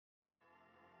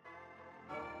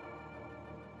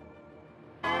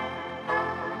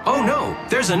Oh no,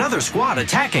 there's another squad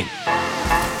attacking.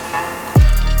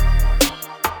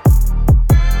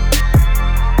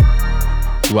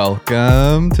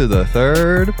 Welcome to the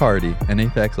Third Party, an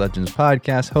Apex Legends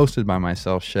podcast hosted by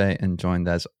myself, Shay, and joined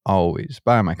as always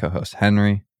by my co-host,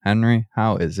 Henry. Henry,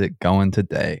 how is it going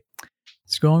today?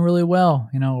 It's going really well.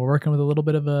 You know, we're working with a little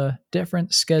bit of a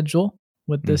different schedule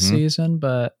with this season,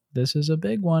 but this is a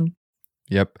big one.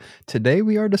 Yep. Today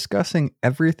we are discussing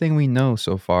everything we know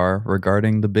so far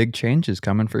regarding the big changes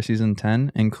coming for Season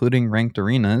 10, including ranked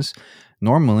arenas.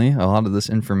 Normally, a lot of this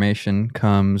information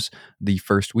comes the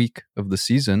first week of the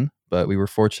season, but we were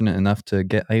fortunate enough to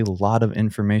get a lot of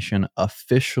information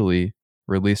officially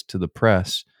released to the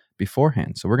press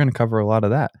beforehand. So we're going to cover a lot of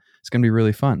that. It's going to be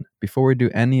really fun. Before we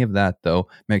do any of that, though,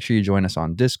 make sure you join us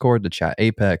on Discord to chat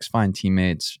Apex, find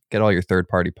teammates, get all your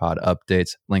third-party pod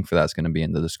updates. Link for that's going to be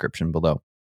in the description below.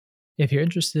 If you're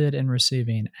interested in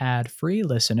receiving ad-free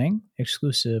listening,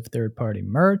 exclusive third-party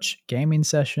merch, gaming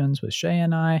sessions with Shay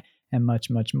and I, and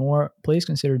much, much more, please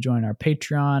consider joining our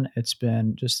Patreon. It's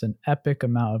been just an epic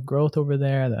amount of growth over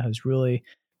there that has really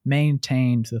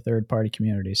maintained the third-party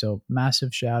community. So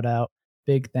massive shout out,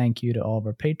 big thank you to all of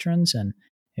our patrons. And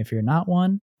if you're not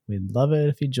one, we'd love it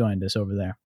if you joined us over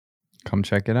there. Come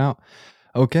check it out.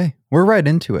 Okay, we're right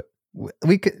into it.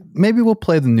 Maybe we'll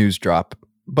play the news drop,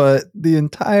 but the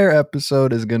entire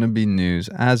episode is going to be news.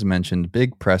 As mentioned,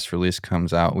 big press release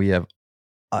comes out. We have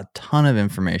a ton of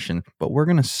information, but we're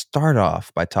going to start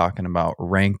off by talking about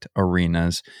ranked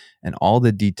arenas and all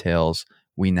the details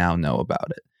we now know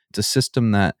about it. It's a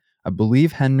system that I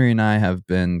believe Henry and I have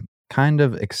been kind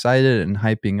of excited and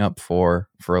hyping up for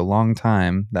a long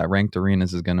time, that ranked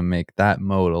arenas is going to make that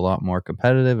mode a lot more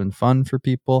competitive and fun for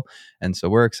people. And so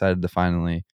we're excited to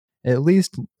finally at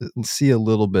least see a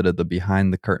little bit of the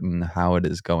behind the curtain, how it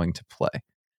is going to play.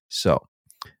 So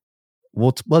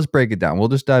let's break it down. We'll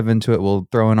just dive into it. We'll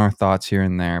throw in our thoughts here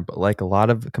and there. But like a lot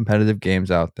of competitive games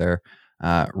out there,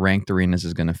 ranked arenas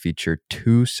is going to feature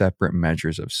two separate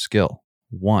measures of skill.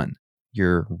 One,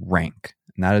 your rank.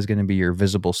 And that is going to be your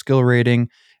visible skill rating,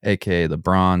 aka the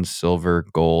bronze, silver,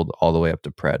 gold, all the way up to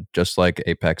pred, just like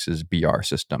Apex's BR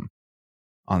system.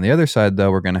 On the other side, though,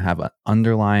 we're going to have an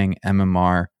underlying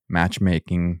MMR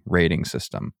matchmaking rating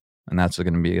system. And that's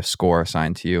going to be a score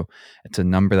assigned to you. It's a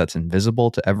number that's invisible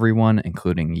to everyone,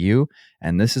 including you.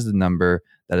 And this is the number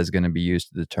that is going to be used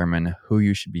to determine who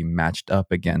you should be matched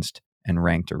up against in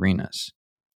ranked arenas.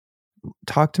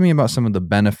 Talk to me about some of the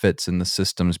benefits and the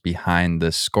systems behind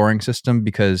this scoring system,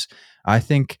 because I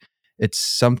think it's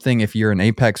something, if you're an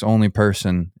Apex only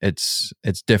person, it's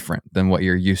different than what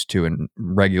you're used to in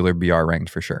regular BR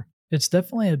ranked for sure. It's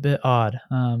definitely a bit odd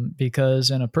because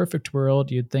in a perfect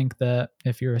world, you'd think that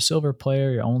if you're a silver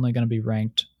player, you're only going to be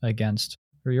ranked against,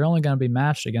 or you're only going to be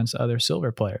matched against other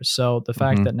silver players. So the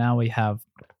fact that now we have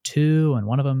two and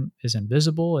one of them is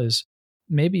invisible is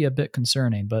maybe a bit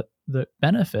concerning, but the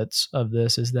benefits of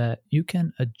this is that you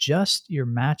can adjust your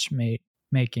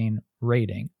matchmaking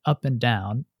rating up and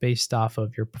down based off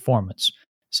of your performance.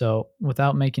 So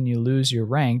without making you lose your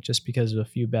rank just because of a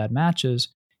few bad matches,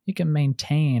 you can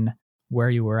maintain where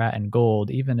you were at in gold,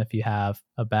 even if you have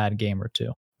a bad game or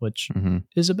two, which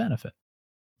is a benefit.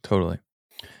 Totally.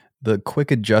 The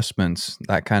quick adjustments,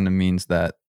 that kind of means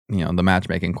that, you know, the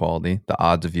matchmaking quality, the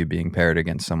odds of you being paired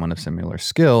against someone of similar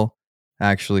skill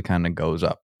actually kind of goes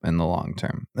up in the long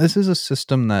term. This is a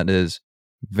system that is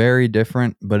very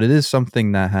different, but it is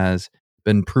something that has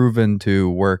been proven to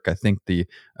work. I think the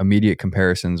immediate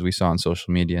comparisons we saw on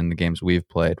social media and the games we've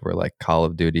played were like Call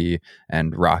of Duty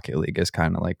and Rocket League as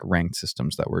kind of like ranked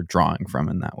systems that we're drawing from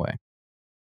in that way.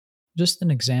 Just an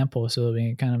example, so that we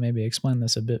can kind of maybe explain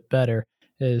this a bit better,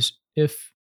 is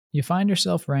if you find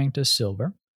yourself ranked as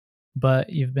silver,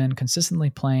 but you've been consistently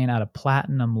playing at a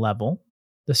platinum level,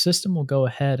 the system will go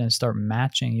ahead and start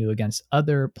matching you against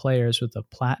other players with a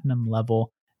platinum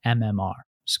level MMR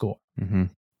score.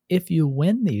 If you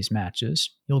win these matches,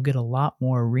 you'll get a lot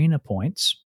more arena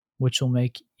points, which will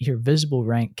make your visible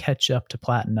rank catch up to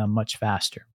platinum much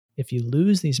faster. If you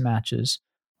lose these matches,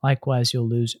 likewise, you'll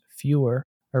lose fewer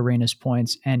arenas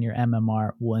points and your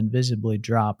MMR will invisibly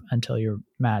drop until you're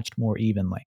matched more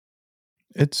evenly.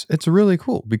 It's really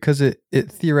cool because it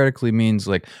theoretically means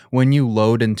like when you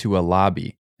load into a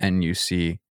lobby and you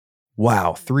see,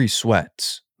 wow, 3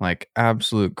 sweats, like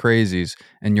absolute crazies,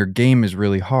 and your game is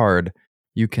really hard,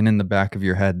 you can in the back of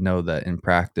your head know that in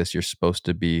practice you're supposed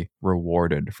to be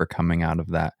rewarded for coming out of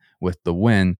that with the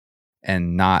win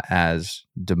and not as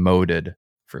demoted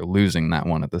for losing that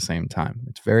one at the same time.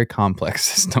 It's a very complex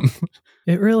system.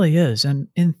 It really is. And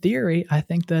in theory, I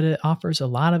think that it offers a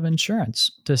lot of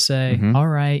insurance to say, Mm-hmm. all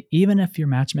right, even if your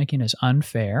matchmaking is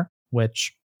unfair,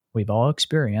 which we've all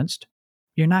experienced,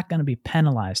 you're not going to be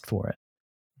penalized for it.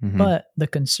 Mm-hmm. But the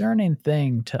concerning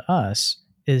thing to us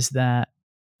is that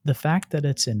the fact that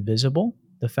it's invisible,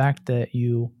 the fact that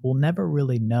you will never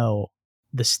really know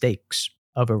the stakes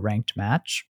of a ranked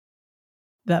match,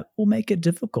 that will make it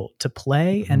difficult to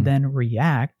play and Mm-hmm. then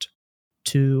react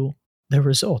to the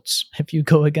results. If you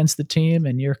go against the team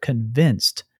and you're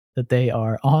convinced that they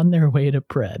are on their way to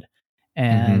Pred Mm-hmm.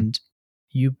 and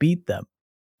you beat them,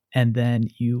 and then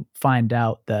you find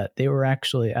out that they were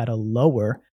actually at a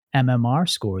lower MMR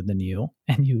score than you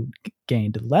and you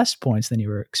gained less points than you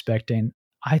were expecting,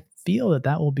 I feel that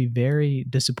that will be very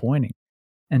disappointing.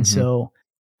 And Mm-hmm. so,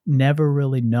 never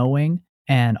really knowing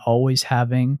and always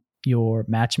having your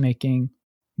matchmaking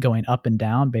going up and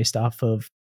down based off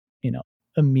of, you know,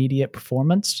 immediate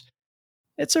performance,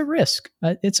 it's a risk.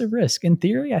 It's a risk. In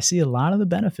theory, I see a lot of the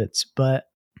benefits, but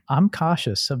I'm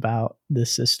cautious about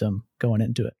this system going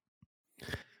into it.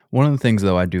 One of the things,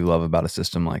 though, I do love about a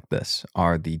system like this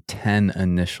are the 10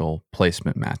 initial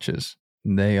placement matches.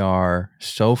 They are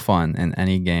so fun in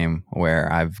any game where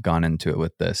I've gone into it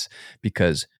with this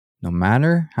because no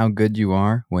matter how good you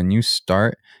are, when you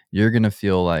start, you're going to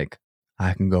feel like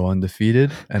I can go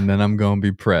undefeated and then I'm going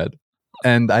to be Pred.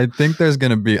 And I think there's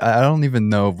going to be, I don't even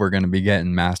know if we're going to be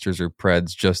getting Masters or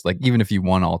Preds, just like even if you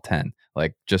won all 10,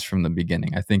 like just from the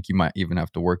beginning. I think you might even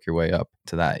have to work your way up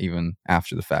to that even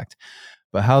after the fact.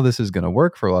 But how this is going to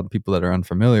work for a lot of people that are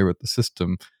unfamiliar with the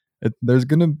system, there's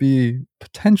going to be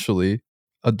potentially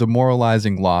a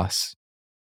demoralizing loss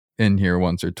in here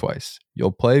once or twice.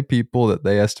 You'll play people that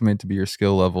they estimate to be your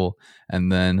skill level,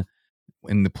 and then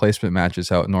in the placement matches,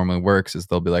 how it normally works is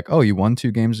they'll be like, oh, you won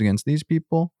 2 games against these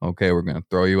people? Okay, we're going to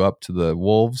throw you up to the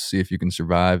Wolves, see if you can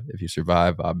survive. If you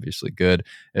survive, obviously good.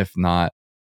 If not,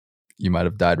 you might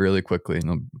have died really quickly and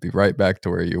you'll be right back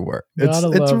to where you were. Gotta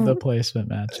love the placement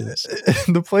matches.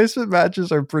 The placement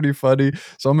matches are pretty funny,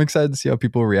 so I'm excited to see how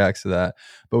people react to that.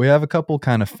 But we have a couple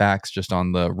kind of facts just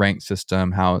on the rank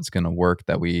system, how it's going to work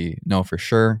that we know for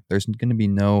sure. There's going to be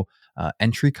no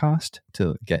entry cost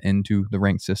to get into the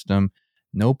ranked system,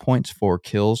 no points for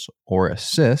kills or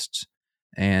assists,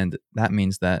 and that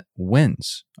means that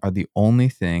wins are the only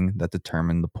thing that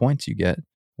determine the points you get,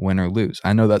 win or lose.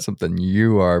 I know that's something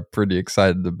you are pretty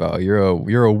excited about.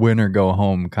 You're a win or go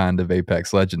home kind of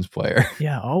Apex Legends player.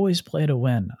 Yeah, always play to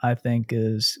win, I think,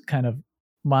 is kind of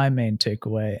my main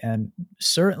takeaway. And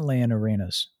certainly in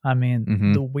arenas. I mean,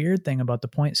 Mm-hmm. the weird thing about the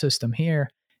point system here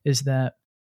is that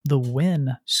the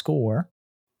win score,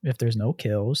 if there's no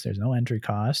kills, there's no entry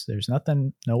cost, there's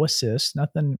nothing, no assists,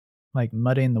 nothing like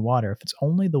muddying the water. If it's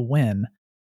only the win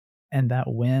and that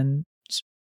win's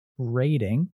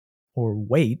rating or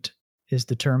weight is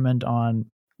determined on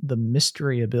the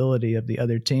mystery ability of the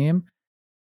other team,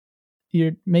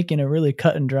 you're making a really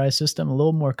cut and dry system a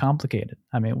little more complicated.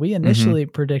 I mean, we Mm-hmm. initially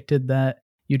predicted that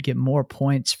you'd get more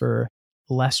points for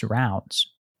less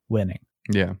rounds winning.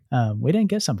 Yeah. We didn't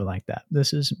get something like that.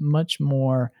 This is much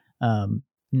more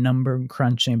number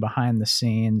crunching behind the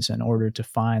scenes in order to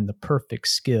find the perfect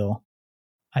skill.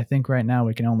 I think right now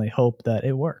we can only hope that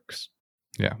it works.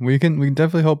 Yeah, we can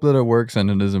definitely hope that it works,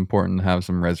 and it is important to have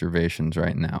some reservations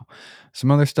right now. Some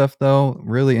other stuff though,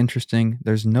 really interesting.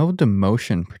 There's no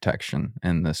demotion protection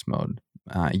in this mode.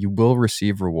 You will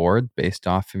receive reward based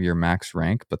off of your max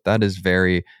rank, but that is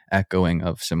very echoing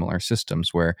of similar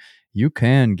systems where you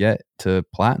can get to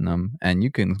platinum and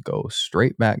you can go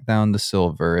straight back down to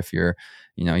silver if you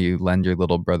lend your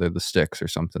little brother the sticks or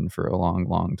something for a long,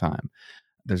 long time.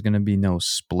 There's going to be no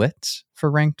splits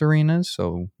for ranked arenas,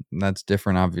 so that's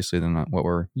different, obviously, than what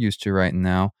we're used to right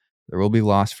now. There will be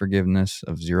loss forgiveness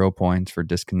of 0 points for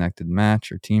disconnected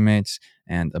match or teammates,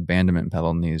 and abandonment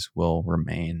penalties will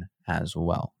remain as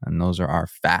well. And those are our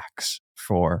facts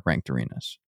for ranked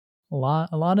arenas. A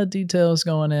lot of details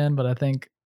going in, but I think,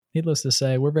 needless to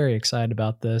say, we're very excited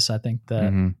about this. I think that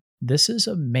Mm-hmm. this is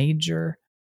a major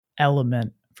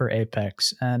element for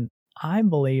Apex, and I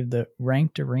believe that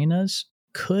ranked arenas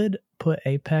could put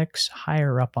Apex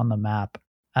higher up on the map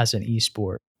as an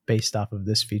esport based off of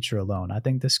this feature alone. I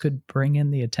think this could bring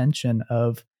in the attention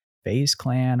of FaZe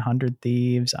Clan, 100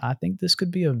 Thieves. I think this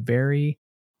could be a very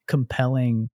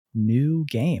compelling new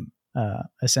game,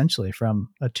 essentially from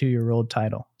a 2-year-old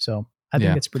title. So I think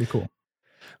Yeah. it's pretty cool.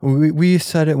 We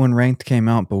said it when Ranked came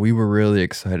out, but we were really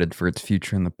excited for its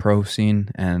future in the pro scene,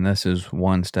 and this is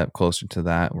one step closer to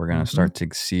that. We're going to start to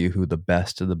see who the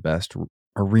best of the best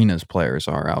arenas players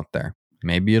are out there.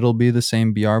 maybe it'll be the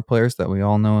same BR players that we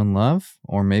all know and love,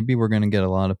 or maybe we're going to get a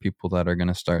lot of people that are going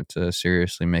to start to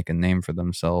seriously make a name for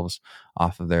themselves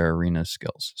off of their arena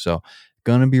skills. So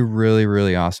going to be really,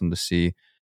 really awesome to see.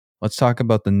 Let's talk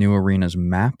about the new arenas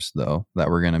maps, though, that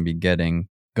we're going to be getting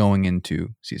going into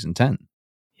Season 10.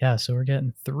 Yeah, so we're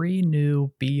getting 3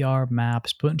 new BR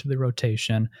maps put into the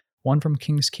rotation. One from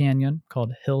Kings Canyon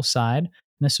called Hillside.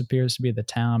 And this appears to be the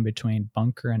town between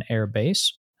Bunker and Air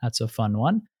Base. That's a fun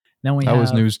one. Then we That was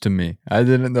have news to me. I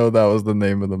didn't know that was the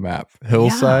name of the map.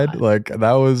 Hillside, Yeah. like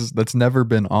that's never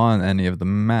been on any of the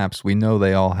maps. We know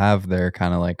they all have their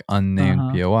kind of like unnamed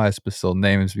Uh-huh. POIs, but still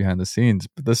names behind the scenes.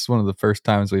 But this is one of the first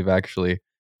times we've actually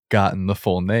gotten the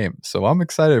full name. So I'm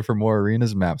excited for more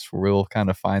arenas maps where we'll kind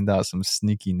of find out some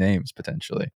sneaky names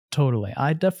potentially. Totally.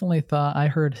 I definitely thought I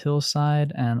heard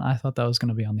Hillside and I thought that was going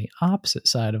to be on the opposite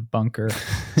side of Bunker.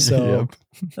 So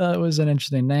Yep. that was an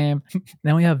interesting name.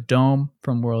 Then we have Dome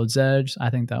from World's Edge. I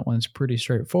think that one's pretty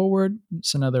straightforward.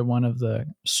 It's another one of the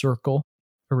circle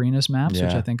arenas maps,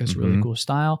 which I Yeah. think is really cool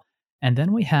style. And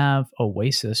then we have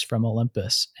Oasis from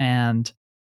Olympus. And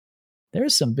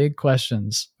there's some big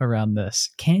questions around this.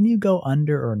 Can you go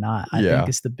under or not? I Yeah. think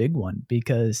is the big one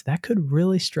because that could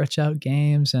really stretch out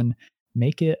games and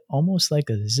make it almost like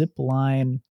a zip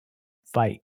line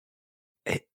fight.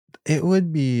 It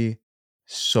would be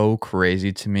so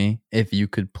crazy to me if you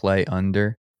could play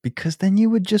under, because then you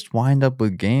would just wind up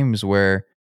with games where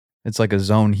it's like a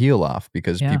zone heal off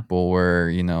because Yeah. people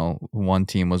were, one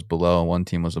team was below, one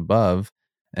team was above.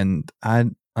 And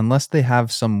unless they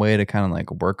have some way to kind of like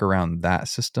work around that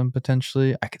system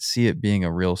potentially, I could see it being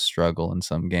a real struggle in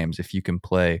some games if you can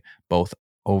play both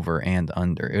over and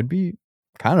under. It would be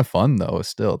kind of fun though,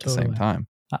 still at the same Totally. time.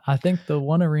 I think the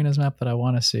one arenas map that I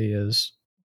want to see is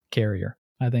Carrier.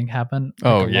 I think having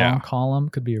like Oh, a yeah. long column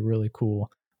could be a really cool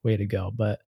way to go.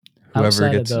 But Whoever outside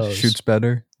of gets those, shoots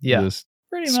better, yeah, just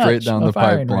pretty straight much down a the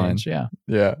firing pipeline. range. Yeah.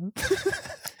 Yeah.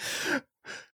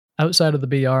 Outside of the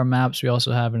BR maps, we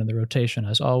also have in the rotation,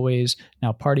 as always,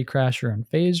 now Party Crasher and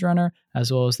Phase Runner,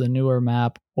 as well as the newer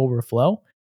map Overflow.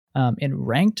 In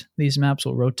ranked, these maps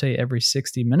will rotate every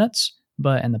 60 minutes,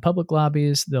 but in the public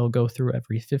lobbies, they'll go through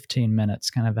every 15 minutes,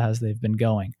 kind of as they've been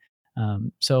going.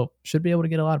 So should be able to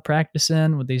get a lot of practice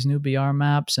in with these new BR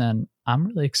maps, and I'm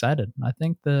really excited. I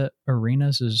think the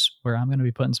arenas is where I'm going to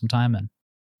be putting some time in.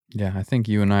 Yeah, I think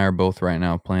you and I are both right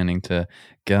now planning to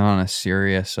get on a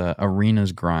serious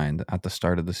arenas grind at the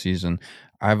start of the season.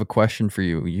 I have a question for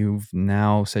you. You've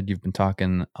now said you've been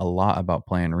talking a lot about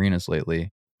playing arenas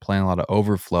lately, playing a lot of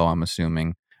Overflow, I'm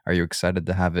assuming. Are you excited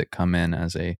to have it come in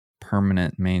as a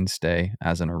permanent mainstay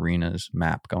as an arenas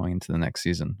map going into the next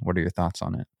season? What are your thoughts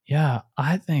on it? Yeah,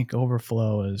 I think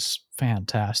Overflow is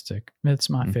fantastic. It's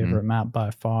my favorite map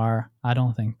by far. I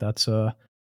don't think that's a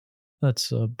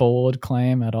bold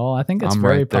claim at all. I think it's I'm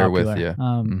very right there with popular.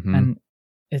 you. And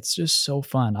it's just so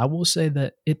fun. I will say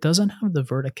that it doesn't have the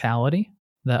verticality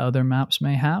that other maps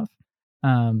may have.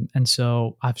 And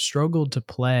so I've struggled to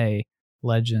play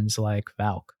legends like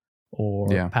Valk or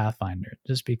Yeah. Pathfinder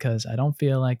just because I don't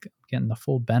feel like I'm getting the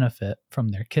full benefit from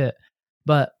their kit.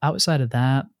 But outside of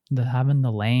that, having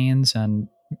the lanes and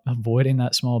avoiding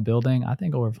that small building, I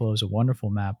think Overflow is a wonderful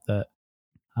map that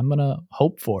I'm going to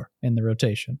hope for in the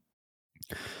rotation.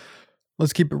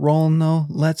 Let's keep it rolling though.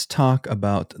 Let's talk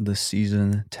about the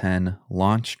season 10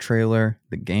 launch trailer,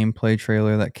 the gameplay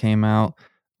trailer that came out.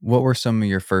 What were some of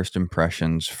your first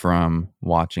impressions from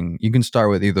watching? You can start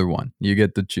with either one. You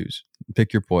get to choose.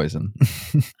 Pick your poison.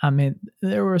 I mean,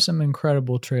 there were some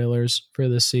incredible trailers for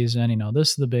this season. You know,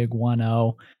 this is the big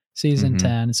 1-0, season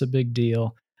 10. It's a big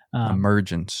deal.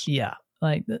 Emergence. Yeah,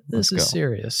 like Let's this is go.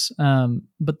 serious.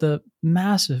 But the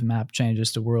massive map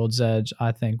changes to World's Edge,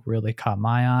 I think, really caught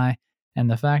my eye. And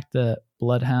the fact that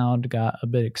Bloodhound got a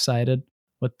bit excited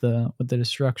with the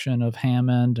destruction of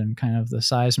Hammond and kind of the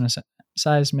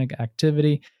seismic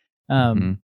activity,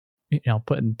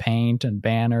 putting paint and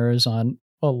banners on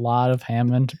a lot of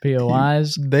Hammond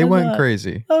POIs. They went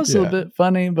crazy. That was a bit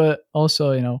funny, but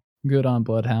also, good on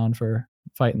Bloodhound for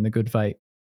fighting the good fight.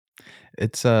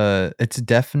 It's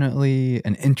definitely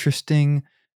an interesting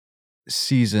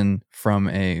season from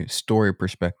a story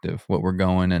perspective, what we're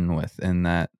going in with, in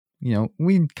that,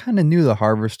 we kind of knew the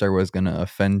Harvester was going to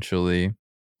eventually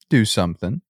do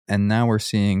something, and now we're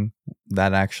seeing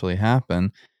that actually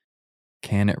happen.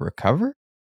 Can it recover?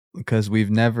 Because we've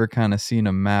never kind of seen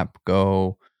a map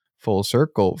go full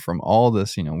circle from all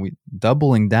this, we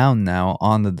doubling down now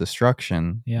on the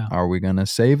destruction. Yeah. Are we going to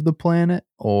save the planet,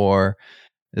 or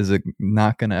is it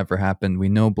not going to ever happen? We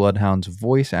know Bloodhound's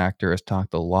voice actor has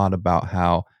talked a lot about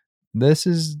how this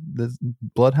is the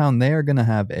Bloodhound. They are going to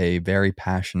have a very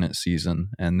passionate season,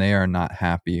 and they are not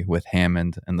happy with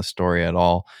Hammond and the story at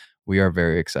all. We are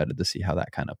very excited to see how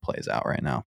that kind of plays out right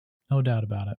now. No doubt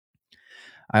about it.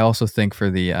 I also think for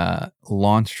the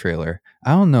launch trailer,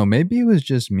 I don't know, maybe it was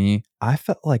just me. I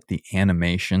felt like the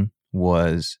animation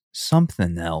was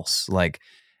something else. Like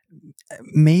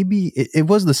maybe it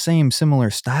was the same similar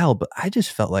style, but I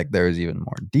just felt like there was even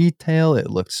more detail. It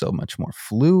looked so much more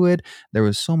fluid. There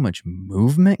was so much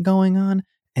movement going on.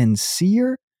 And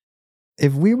Seer,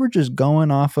 if we were just going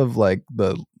off of like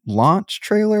the launch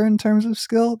trailer in terms of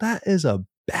skill, that is a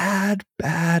bad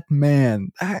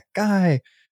man. That guy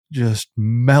just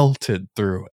melted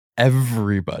through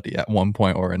everybody at one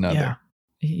point or another. Yeah,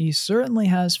 he certainly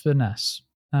has finesse.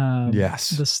 Yes.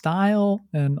 The style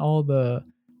and all the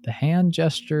hand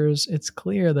gestures, it's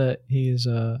clear that he's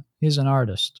an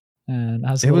artist and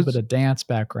has a little bit of dance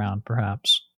background,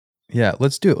 perhaps. Yeah,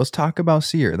 let's do it. Let's talk about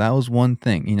Seer. That was one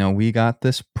thing. You know, we got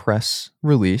this press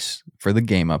release for the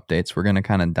game updates. We're going to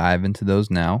kind of dive into those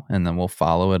now, and then we'll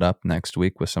follow it up next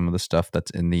week with some of the stuff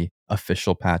that's in the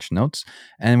official patch notes.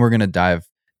 And we're going to dive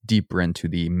deeper into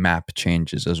the map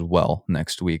changes as well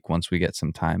next week once we get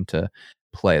some time to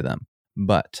play them.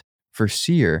 But for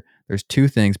Seer, there's two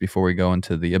things before we go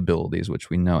into the abilities, which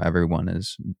we know everyone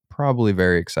is probably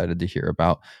very excited to hear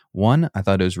about. One, I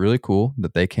thought it was really cool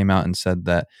that they came out and said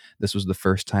that this was the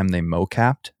first time they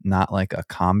mocapped not like a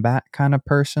combat kind of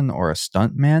person or a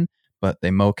stunt man, but they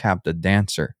mocapped a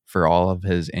dancer for all of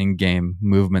his in-game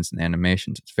movements and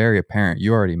animations. It's very apparent.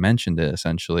 You already mentioned it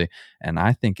essentially, and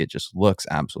I think it just looks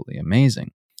absolutely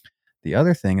amazing. The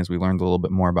other thing is we learned a little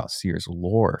bit more about Seer's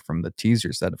lore from the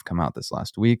teasers that have come out this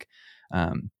last week,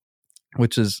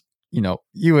 which is, you know,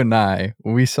 you and I,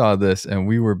 we saw this and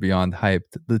we were beyond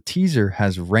hyped. The teaser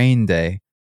has Rain Day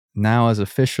now as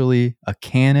officially a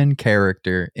canon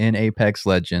character in Apex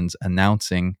Legends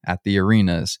announcing at the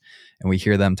arenas. And we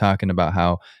hear them talking about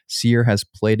how Seer has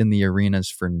played in the arenas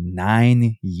for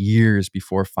 9 years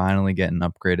before finally getting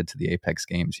upgraded to the Apex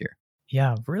games here.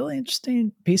 Yeah, really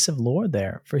interesting piece of lore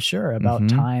there for sure about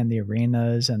tying the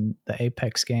arenas and the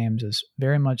Apex games as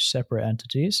very much separate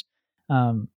entities.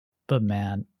 But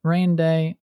man, Rain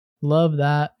Day, love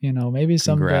that. You know, maybe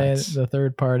someday Congrats. the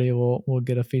third party will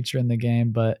get a feature in the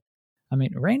game. But I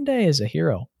mean, Rain Day is a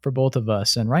hero for both of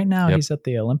us, and right now he's at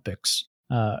the Olympics,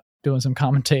 doing some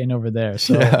commentating over there.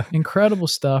 So incredible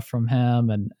stuff from him,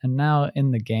 and now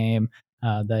in the game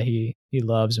that he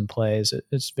loves and plays.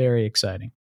 It's very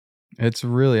exciting. It's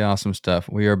really awesome stuff.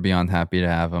 We are beyond happy to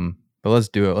have him. But let's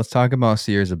do it. Let's talk about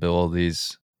Seer's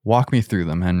abilities. Walk me through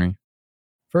them, Henry.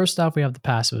 First off, we have the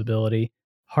passive ability,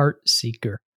 Heart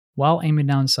Seeker. While aiming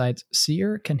down sights,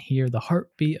 Seer can hear the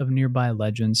heartbeat of nearby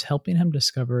legends, helping him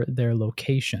discover their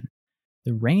location.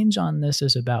 The range on this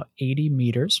is about 80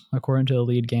 meters, according to the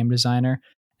lead game designer,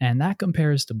 and that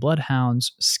compares to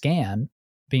Bloodhound's Scan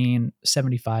being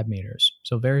 75 meters.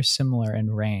 So very similar in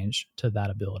range to that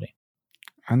ability.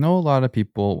 I know a lot of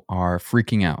people are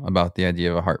freaking out about the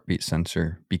idea of a heartbeat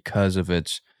sensor because of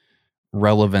its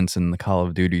relevance in the Call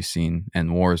of Duty scene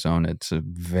and Warzone. It's a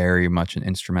very much an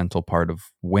instrumental part of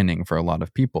winning for a lot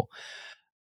of people.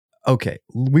 Okay,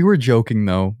 we were joking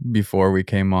though before we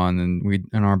came on, and we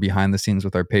in our behind the scenes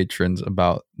with our patrons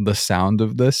about the sound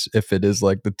of this. If it is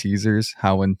like the teasers,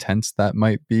 how intense that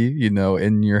might be, you know,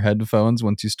 in your headphones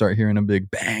once you start hearing a big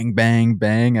bang, bang,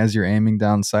 bang as you're aiming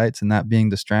down sights and that being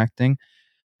distracting.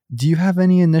 Do you have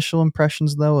any initial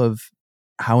impressions, though, of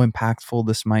how impactful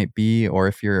this might be, or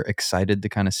if you're excited to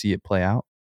kind of see it play out?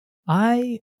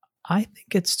 I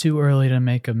think it's too early to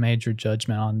make a major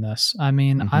judgment on this. I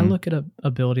mean, I look at an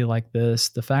ability like this,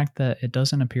 the fact that it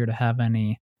doesn't appear to have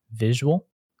any visual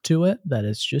to it, that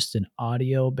it's just an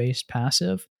audio-based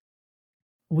passive.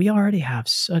 We already have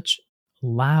such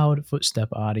loud footstep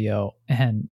audio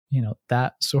and, you know,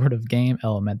 that sort of game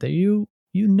element that you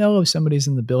know if somebody's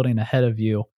in the building ahead of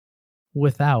you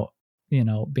without, you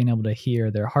know, being able to hear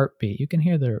their heartbeat. You can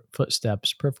hear their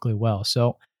footsteps perfectly well.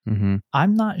 So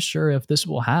I'm not sure if this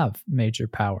will have major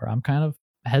power. I'm kind of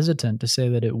hesitant to say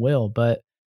that it will, but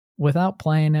without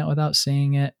playing it, without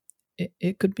seeing it,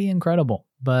 it could be incredible.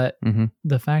 But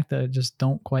the fact that I just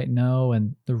don't quite know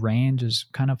and the range is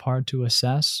kind of hard to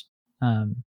assess,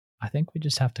 I think we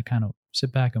just have to kind of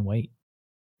sit back and wait.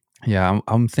 Yeah,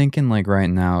 I'm thinking like right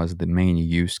now is the main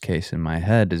use case in my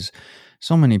head is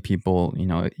so many people, you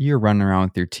know, you're running around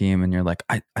with your team and you're like,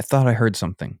 I thought I heard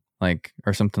something like,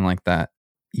 or something like that.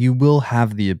 You will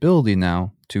have the ability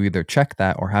now to either check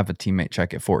that or have a teammate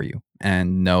check it for you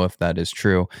and know if that is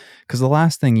true. Because the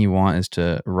last thing you want is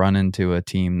to run into a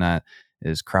team that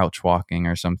is crouch walking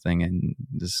or something and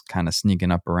just kind of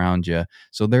sneaking up around you.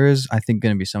 So there is, I think,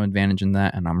 going to be some advantage in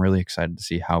that, and I'm really excited to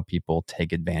see how people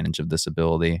take advantage of this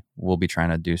ability. We'll be trying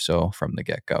to do so from the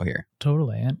get-go here.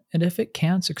 Totally. And if it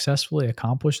can successfully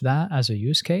accomplish that as a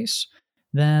use case,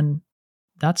 then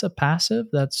that's a passive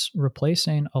that's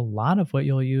replacing a lot of what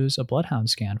you'll use a Bloodhound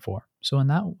scan for. So in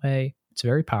that way, it's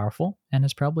very powerful, and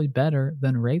it's probably better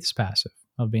than Wraith's passive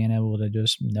of being able to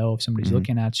just know if somebody's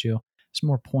looking at you. It's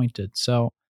more pointed.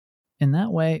 So in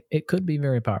that way, it could be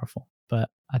very powerful, but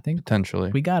I think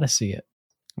Potentially. we got to see it.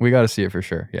 We got to see it for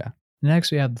sure. Yeah.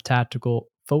 Next, we have the tactical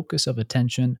focus of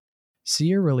attention.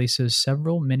 Seer releases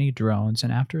several mini drones,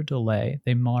 and after a delay,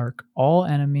 they mark all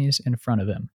enemies in front of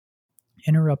him,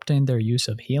 interrupting their use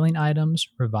of healing items,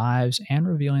 revives, and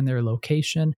revealing their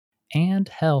location and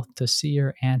health to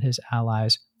Seer and his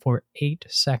allies for 8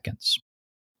 seconds.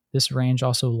 This range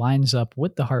also lines up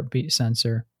with the heartbeat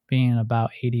sensor, being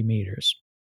about 80 meters.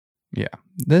 Yeah,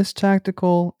 this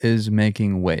tactical is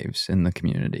making waves in the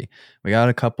community. We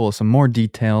got some more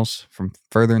details from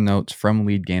further notes from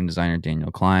lead game designer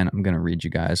Daniel Klein. I'm going to read you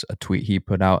guys a tweet he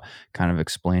put out kind of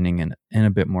explaining in a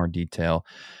bit more detail.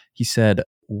 He said,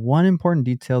 one important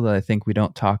detail that I think we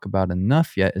don't talk about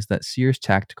enough yet is that Seer's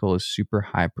tactical is super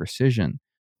high precision.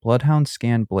 Bloodhound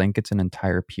scan blankets an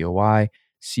entire POI.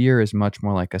 Seer is much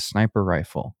more like a sniper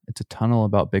rifle. It's a tunnel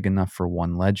about big enough for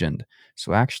one legend.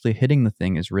 So actually hitting the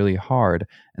thing is really hard,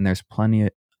 and there's plenty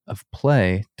of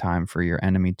play time for your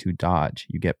enemy to dodge.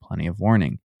 You get plenty of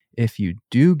warning. If you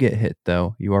do get hit,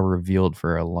 though, you are revealed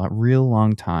for a real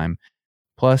long time.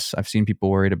 Plus, I've seen people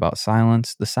worried about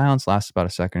silence. The silence lasts about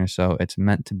a second or so. It's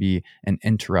meant to be an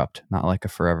interrupt, not like a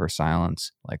forever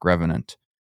silence, like Revenant.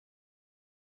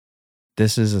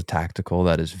 This is a tactical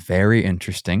that is very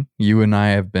interesting. You and I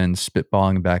have been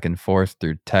spitballing back and forth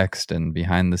through text and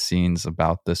behind the scenes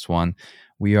about this one.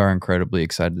 We are incredibly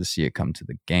excited to see it come to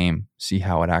the game, see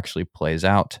how it actually plays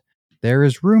out. There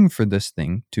is room for this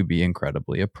thing to be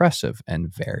incredibly oppressive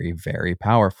and very, very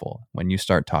powerful. When you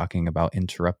start talking about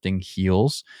interrupting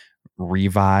heals,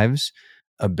 revives,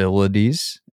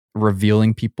 abilities,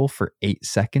 revealing people for 8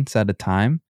 seconds at a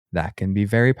time, that can be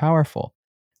very powerful.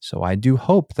 So I do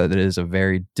hope that it is a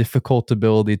very difficult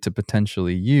ability to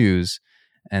potentially use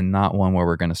and not one where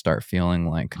we're going to start feeling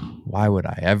like, why would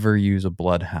I ever use a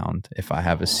Bloodhound if I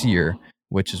have a Seer,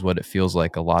 which is what it feels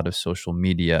like a lot of social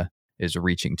media is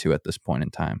reaching to at this point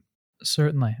in time.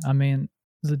 Certainly. I mean,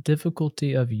 the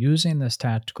difficulty of using this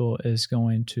tactical is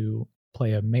going to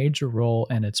play a major role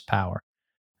in its power.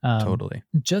 Totally.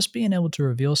 Just being able to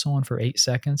reveal someone for 8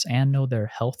 seconds and know their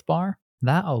health bar,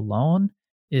 that alone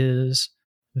is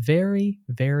very,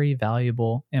 very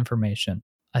valuable information.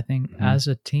 I think as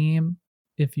a team,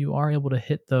 if you are able to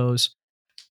hit those,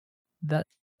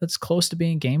 that's close to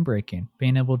being game breaking.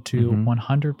 Being able to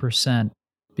 100%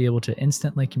 be able to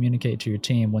instantly communicate to your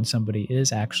team when somebody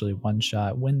is actually one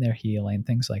shot, when they're healing,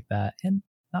 things like that. And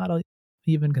not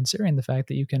even considering the fact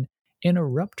that you can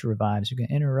interrupt revives, you can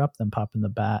interrupt them popping the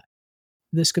bat.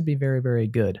 This could be very, very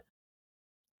good.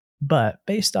 But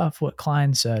based off what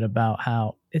Klein said about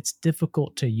how it's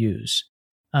difficult to use,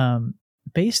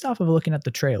 based off of looking at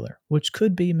the trailer, which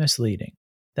could be misleading,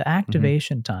 the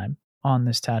activation time on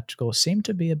this tactical seemed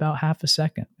to be about half a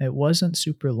second. It wasn't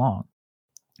super long.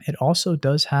 It also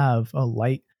does have a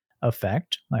light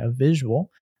effect, like a visual,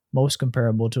 most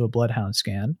comparable to a Bloodhound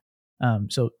scan.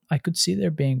 So I could see there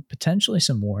being potentially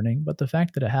some warning, but the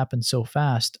fact that it happened so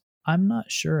fast, I'm not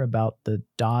sure about the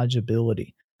dodge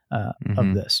ability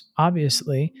of this.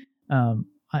 Obviously,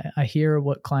 I hear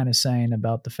what Klein is saying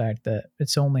about the fact that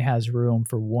it only has room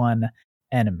for one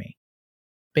enemy.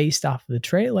 Based off of the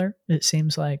trailer, it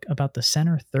seems like about the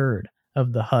center third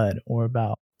of the HUD, or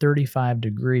about 35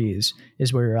 degrees,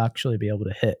 is where you'll actually be able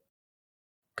to hit.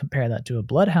 Compare that to a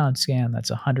Bloodhound scan that's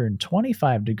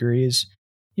 125 degrees,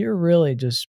 you're really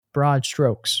just broad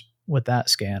strokes with that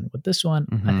scan. With this one,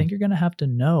 I think you're going to have to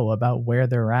know about where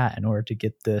they're at in order to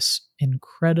get this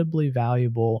incredibly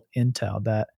valuable intel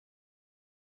that,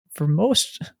 for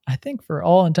most, I think for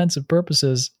all intents and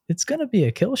purposes, it's going to be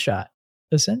a kill shot,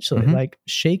 essentially. Like,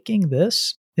 shaking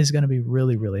this is going to be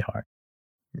really, really hard.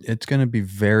 It's going to be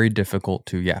very difficult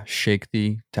to, shake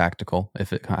the tactical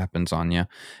if it happens on you.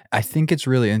 I think it's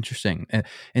really interesting.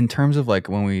 In terms of like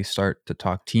when we start to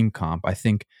talk team comp, I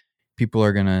think people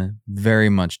are going to very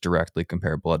much directly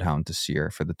compare Bloodhound to Seer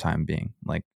for the time being.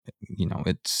 Like,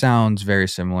 it sounds very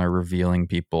similar, revealing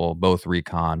people, both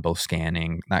recon, both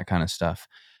scanning, that kind of stuff.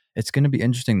 It's going to be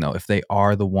interesting, though, if they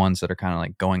are the ones that are kind of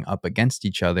like going up against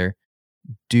each other.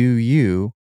 Do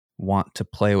you want to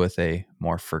play with a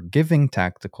more forgiving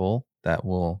tactical that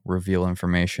will reveal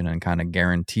information and kind of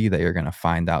guarantee that you're going to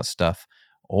find out stuff,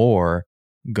 or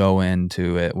go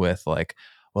into it with like,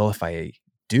 well, if I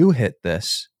do hit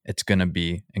this, it's going to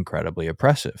be incredibly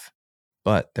oppressive.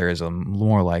 But there is a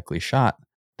more likely shot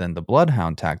than the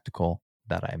Bloodhound tactical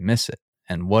that I miss it.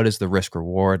 And what is the risk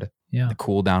reward? Yeah. The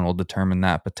cooldown will determine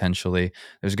that potentially.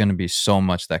 There's going to be so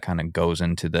much that kind of goes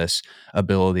into this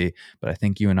ability. But I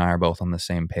think you and I are both on the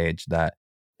same page that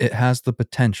it has the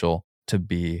potential to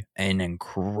be an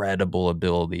incredible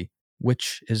ability,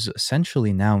 which is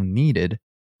essentially now needed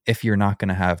if you're not going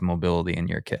to have mobility in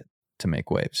your kit to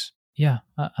make waves. Yeah.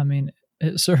 I mean,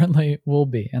 it certainly will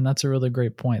be. And that's a really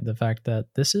great point. The fact that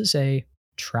this is a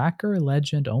tracker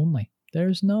legend only.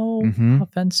 There's no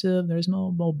offensive, there's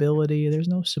no mobility, there's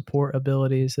no support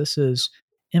abilities. This is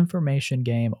information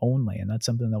game only. And that's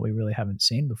something that we really haven't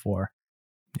seen before.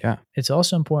 Yeah. It's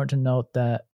also important to note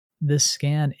that this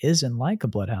scan isn't like a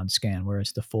Bloodhound scan where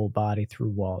it's the full body through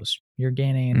walls. You're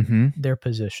gaining their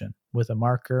position with a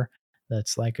marker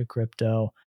that's like a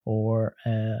crypto or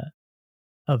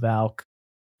a Valk.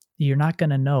 You're not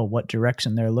going to know what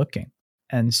direction they're looking.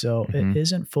 And so it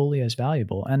isn't fully as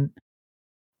valuable. And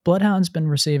Bloodhound's been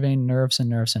receiving nerfs and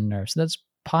nerfs and nerfs. That's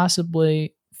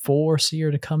possibly for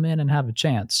Seer to come in and have a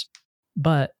chance.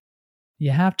 But you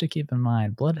have to keep in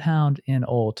mind, Bloodhound in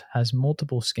ult has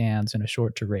multiple scans in a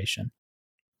short duration.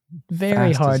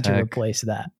 Very hard to replace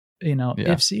that. You know,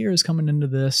 if Seer is coming into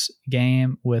this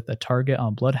game with a target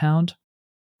on Bloodhound,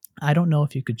 I don't know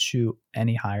if you could shoot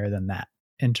any higher than that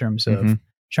in terms of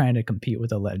trying to compete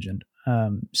with a legend.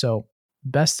 So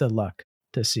best of luck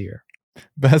to Seer.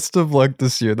 Best of luck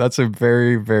this year. That's a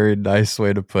very, very nice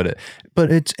way to put it. But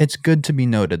it's good to be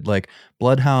noted. Like,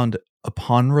 Bloodhound,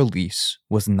 upon release,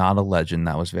 was not a legend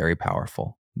that was very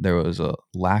powerful. There was a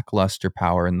lackluster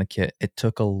power in the kit. It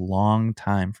took a long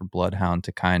time for Bloodhound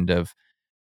to kind of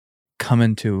come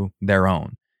into their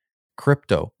own.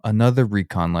 Crypto, another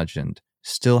recon legend,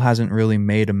 still hasn't really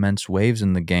made immense waves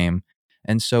in the game.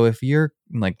 And so if you're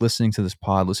like listening to this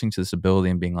pod, listening to this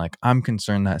ability and being like, I'm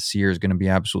concerned that Seer is going to be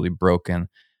absolutely broken,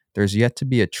 there's yet to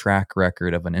be a track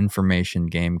record of an information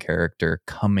game character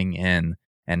coming in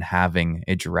and having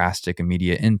a drastic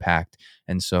immediate impact.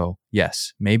 And so,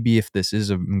 yes, maybe if this is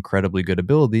an incredibly good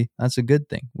ability, that's a good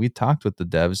thing. We talked with the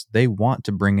devs. They want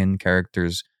to bring in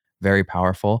characters very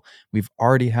powerful. We've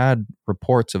already had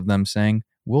reports of them saying,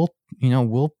 we'll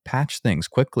patch things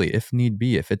quickly if need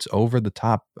be, if it's over the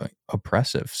top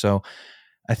oppressive. So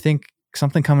I think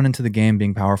something coming into the game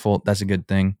being powerful, that's a good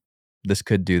thing. This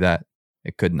could do that.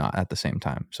 It could not at the same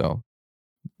time. So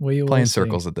playing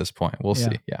circles at this point. We'll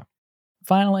see. Yeah.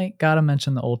 Finally, gotta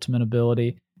mention the ultimate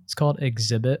ability. It's called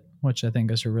Exhibit, which I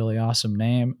think is a really awesome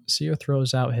name. Seer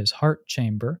throws out his heart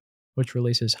chamber, which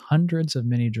releases hundreds of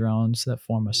mini drones that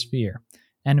form a sphere.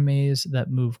 Enemies that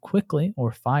move quickly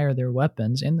or fire their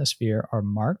weapons in the sphere are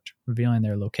marked, revealing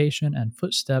their location and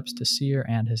footsteps to Seer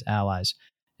and his allies.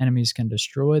 Enemies can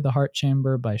destroy the heart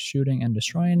chamber by shooting and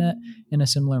destroying it in a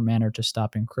similar manner to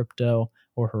stopping Crypto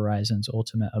or Horizon's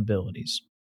ultimate abilities.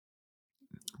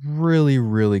 Really,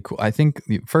 really cool. I think,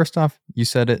 first off, you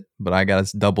said it, but I got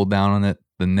to double down on it.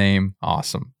 The name,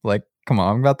 awesome. Like, come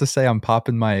on, I'm about to say I'm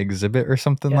popping my exhibit or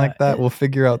something like that. We'll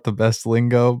figure out the best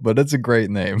lingo, but it's a great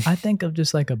name. I think of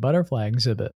just like a butterfly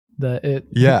exhibit.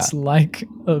 It's like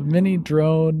a mini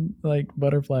drone, like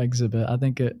butterfly exhibit. I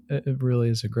think it really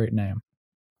is a great name.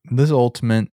 This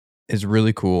ultimate is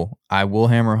really cool. I will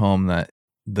hammer home that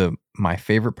my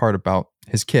favorite part about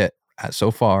his kit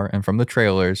so far and from the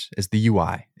trailers is the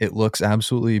UI. It looks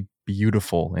absolutely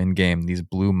beautiful in game, these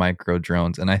blue micro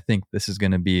drones. And I think this is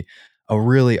going to be a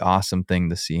really awesome thing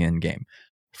to see in game.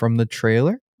 From the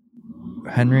trailer,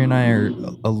 Henry and I are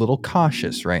a little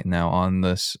cautious right now on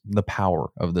the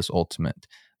power of this ultimate.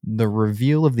 The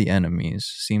reveal of the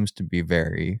enemies seems to be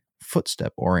very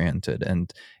footstep oriented,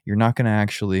 and you're not going to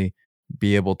actually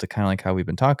be able to, kind of like how we've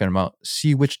been talking about,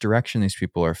 see which direction these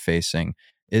people are facing.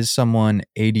 Is someone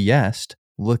ADS'd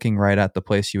looking right at the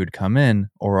place you would come in,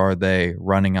 or are they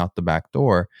running out the back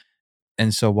door?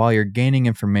 And so while you're gaining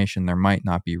information, there might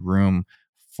not be room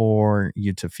for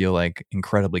you to feel like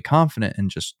incredibly confident and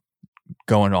just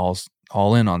going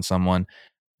all in on someone.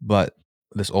 But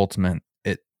this ultimate,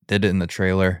 it did it in the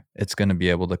trailer. It's going to be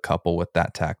able to couple with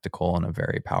that tactical in a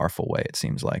very powerful way, it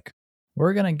seems like.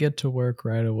 We're going to get to work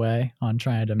right away on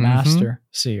trying to master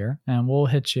Seer, and we'll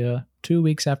hit you 2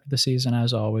 weeks after the season,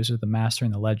 as always, with the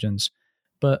Mastering the Legends.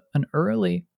 But an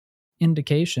early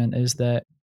indication is that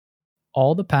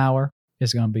all the power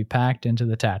is going to be packed into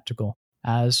the tactical,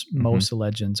 as most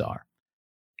legends are.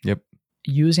 Yep.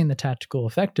 Using the tactical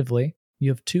effectively, you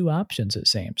have two options, it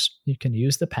seems. You can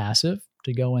use the passive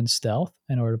to go in stealth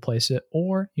in order to place it,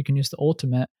 or you can use the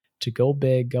ultimate to go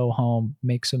big, go home,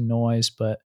 make some noise,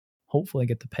 but hopefully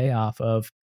get the payoff of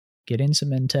getting some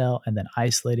intel and then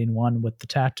isolating one with the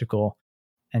tactical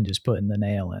and just putting the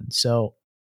nail in. So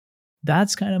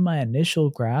that's kind of my initial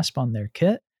grasp on their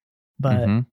kit, but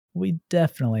Mm-hmm. we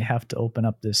definitely have to open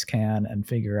up this can and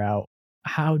figure out,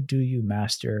 how do you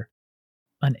master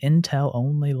an intel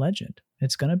only legend?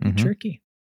 It's going to be Mm-hmm. tricky.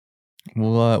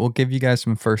 We'll give you guys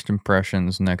some first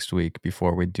impressions next week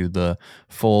before we do the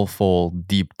full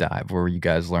deep dive where you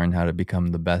guys learn how to become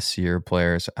the best Seer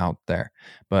players out there.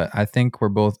 But I think we're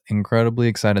both incredibly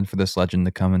excited for this legend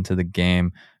to come into the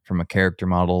game from a character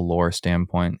model lore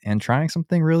standpoint and trying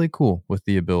something really cool with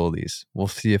the abilities. We'll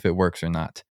see if it works or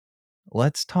not.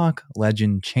 Let's talk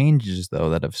legend changes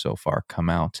though that have so far come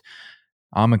out.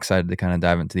 I'm excited to kind of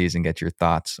dive into these and get your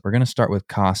thoughts. We're going to start with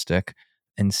Caustic.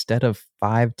 Instead of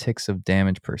 5 ticks of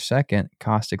damage per second,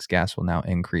 Caustic's gas will now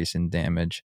increase in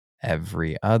damage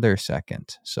every other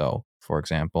second. So, for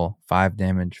example, 5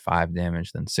 damage, 5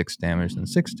 damage, then 6 damage, then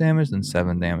 6 damage, then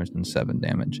 7 damage, then 7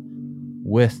 damage,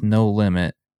 with no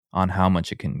limit on how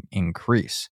much it can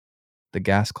increase. The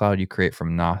gas cloud you create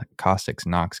from Caustic's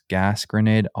Nox gas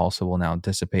grenade also will now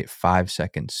dissipate 5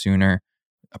 seconds sooner,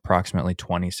 approximately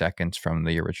 20 seconds from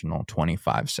the original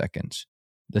 25 seconds.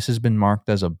 This has been marked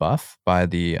as a buff by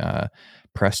the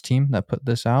press team that put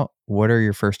this out. What are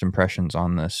your first impressions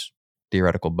on this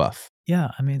theoretical buff?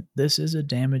 Yeah, I mean, this is a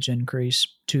damage increase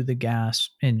to the gas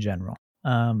in general.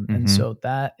 And Mm-hmm. so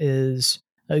that is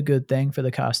a good thing for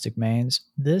the caustic mains.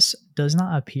 This does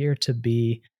not appear to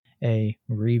be a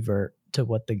revert to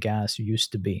what the gas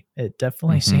used to be. It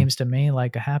definitely Mm-hmm. seems to me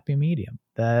like a happy medium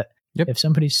that Yep. if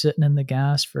somebody's sitting in the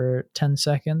gas for 10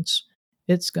 seconds,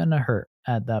 it's going to hurt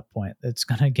at that point. It's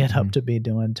going to get Mm-hmm. up to be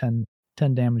doing 10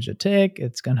 damage a tick.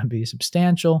 It's going to be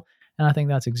substantial. And I think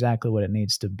that's exactly what it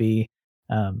needs to be.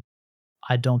 Um,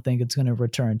 I don't think it's going to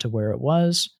return to where it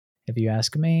was. If you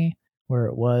ask me, where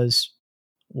it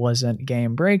wasn't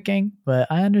game breaking, but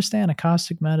I understand a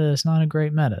caustic meta is not a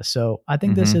great meta. So I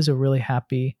think this Mm-hmm. is a really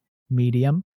happy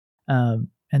medium. And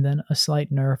then a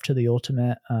slight nerf to the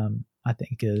ultimate, I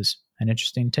think is an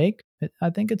interesting take. I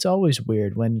think it's always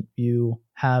weird when you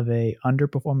have a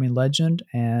underperforming legend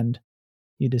and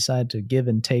you decide to give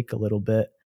and take a little bit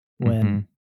Mm-hmm. when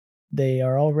they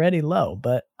are already low.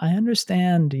 But I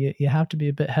understand you have to be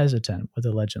a bit hesitant with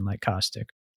a legend like Caustic.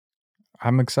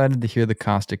 I'm excited to hear the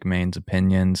Caustic main's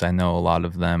opinions. I know a lot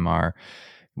of them are,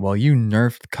 well, you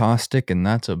nerfed Caustic, and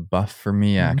that's a buff for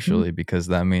me, Mm-hmm. actually, because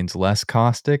that means less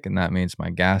Caustic, and that means my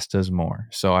gas does more.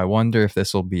 So I wonder if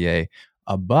this will be a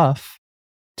buff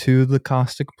to the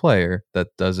Caustic player that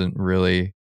doesn't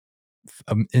really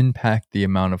impact the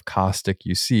amount of Caustic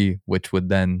you see, which would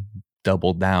then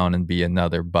double down and be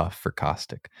another buff for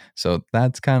Caustic. So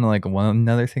that's kind of like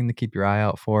another thing to keep your eye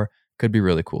out for. Could be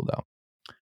really cool, though.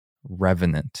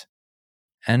 Revenant.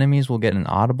 Enemies will get an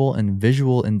audible and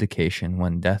visual indication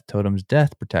when Death Totem's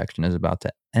death protection is about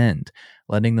to end,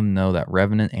 letting them know that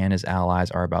Revenant and his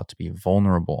allies are about to be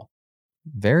vulnerable.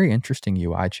 Very interesting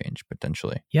UI change,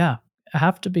 potentially. Yeah, I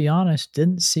have to be honest,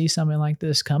 didn't see something like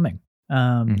this coming.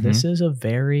 Mm-hmm. This is a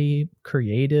very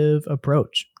creative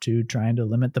approach to trying to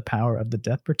limit the power of the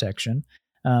death protection.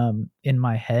 In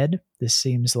my head, this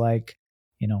seems like,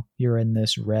 you're in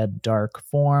this red dark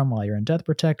form while you're in death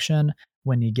protection.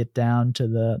 When you get down to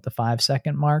the 5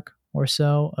 second mark or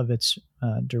so of its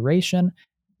duration,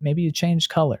 maybe you change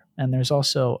color, and there's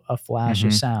also a flash of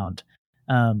Mm-hmm. sound.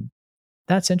 Um,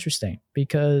 that's interesting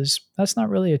because that's not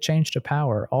really a change to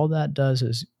power. All that does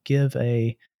is give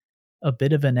a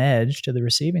bit of an edge to the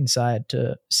receiving side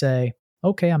to say,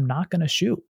 okay, I'm not going to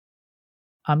shoot.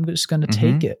 I'm just going to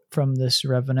take Mm-hmm. it from this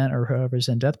revenant or whoever's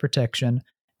in death protection,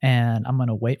 and I'm going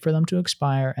to wait for them to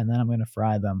expire, and then I'm going to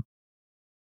fry them.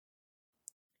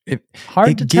 It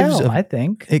Hard to it gives tell, a I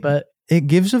think, it but it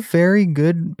gives a very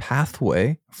good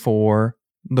pathway for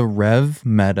the Rev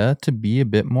meta to be a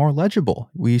bit more legible.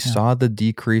 We yeah. saw the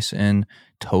decrease in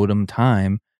totem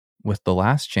time with the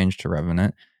last change to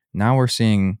Revenant. Now we're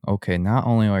seeing, okay, not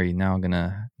only are you now going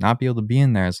to not be able to be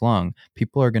in there as long,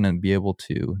 people are going to be able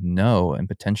to know and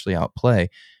potentially outplay.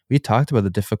 We talked about the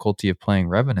difficulty of playing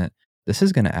Revenant. This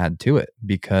is going to add to it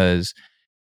because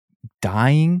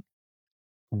dying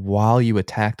while you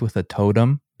attacked with a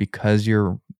totem because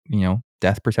your,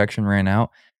 death protection ran out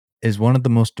is one of the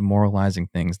most demoralizing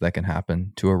things that can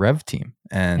happen to a rev team.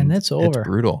 And And it's it's over.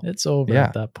 brutal. It's over Yeah.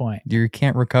 at that point. You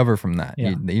can't recover from that.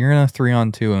 Yeah, You're in a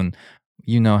 3-on-2, and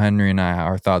Henry and I,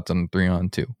 our thoughts on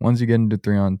 3-on-2. Once you get into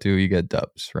 3-on-2, you get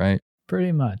dubs, right?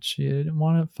 pretty much. You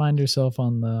want to find yourself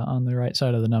on the right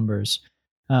side of the numbers.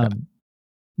 Yeah. Um,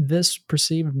 this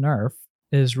perceived nerf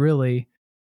is really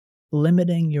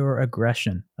limiting your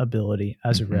aggression ability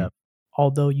as a Rev.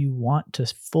 Although you want to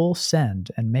full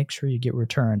send and make sure you get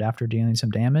returned after dealing some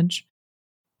damage,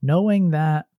 knowing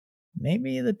that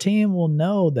maybe the team will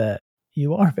know that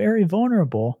you are very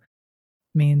vulnerable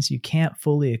means you can't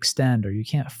fully extend or you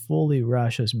can't fully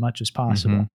rush as much as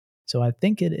possible. So I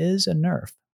think it is a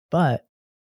nerf. But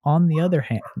on the other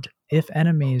hand, if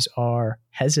enemies are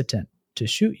hesitant to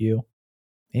shoot you,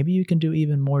 maybe you can do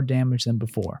even more damage than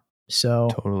before. So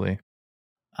Totally.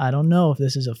 I don't know if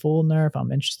this is a full nerf.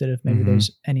 I'm interested if maybe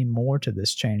there's any more to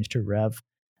this change to Rev.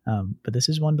 But this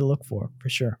is one to look for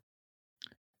sure.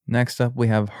 Next up, we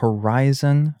have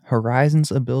Horizon.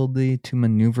 Horizon's ability to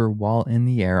maneuver while in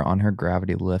the air on her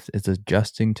gravity lift is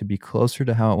adjusting to be closer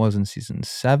to how it was in Season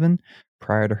 7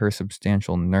 prior to her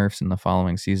substantial nerfs in the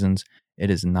following seasons. It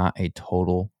is not a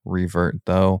total revert,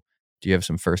 though. Do you have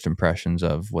some first impressions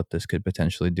of what this could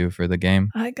potentially do for the game?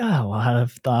 I got a lot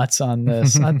of thoughts on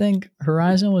this. I think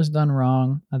Horizon was done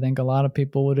wrong. I think a lot of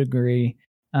people would agree.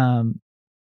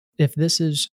 If this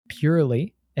is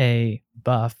purely a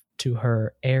buff to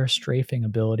her air strafing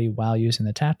ability while using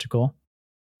the tactical,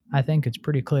 I think it's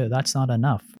pretty clear that's not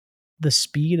enough. The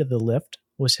speed of the lift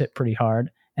was hit pretty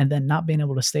hard, and then not being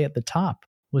able to stay at the top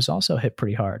was also hit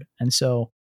pretty hard. And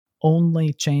so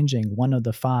only changing one of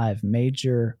the 5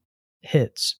 major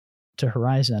hits to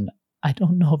Horizon, I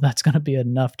don't know if that's going to be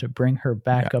enough to bring her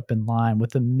back up in line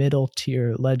with a middle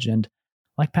tier legend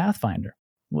like Pathfinder.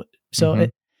 So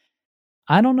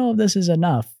I don't know if this is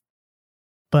enough,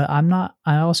 but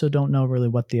I also don't know really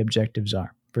what the objectives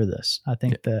are for this. I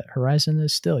think that Horizon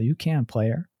is still, you can play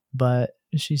her, but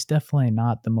she's definitely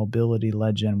not the mobility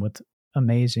legend with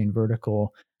amazing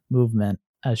vertical movement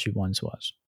as she once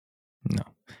was. No.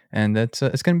 And it's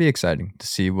going to be exciting to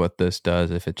see what this does,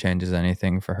 if it changes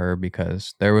anything for her,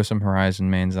 because there was some Horizon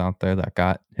mains out there that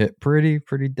got hit pretty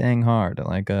dang hard.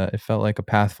 Like it felt like a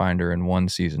Pathfinder in one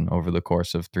season over the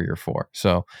course of 3 or 4.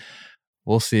 So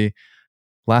we'll see.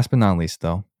 Last but not least,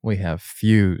 though, we have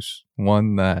Fuse,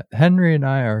 one that Henry and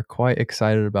I are quite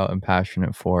excited about and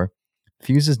passionate for.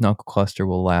 Fuse's knuckle cluster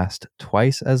will last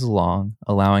twice as long,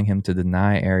 allowing him to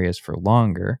deny areas for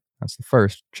longer. That's the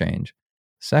first change.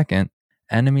 Second,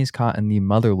 enemies caught in the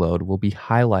mother load will be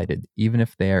highlighted even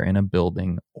if they are in a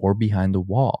building or behind a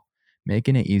wall,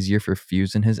 making it easier for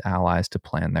Fuse and his allies to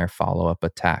plan their follow-up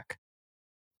attack.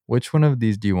 Which one of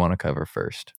these do you want to cover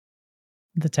first?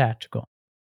 The tactical.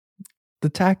 The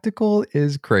tactical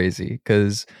is crazy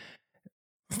because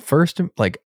first,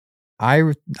 like,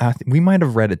 we might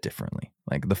have read it differently.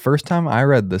 Like the first time I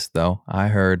read this, though, I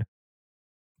heard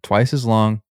twice as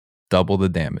long, double the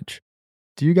damage.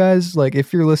 Do you guys, like,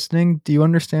 if you're listening, do you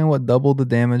understand what double the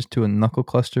damage to a knuckle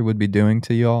cluster would be doing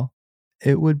to y'all?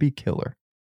 It would be killer.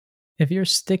 If you're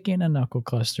sticking a knuckle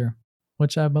cluster,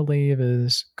 which I believe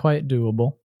is quite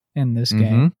doable in this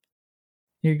game,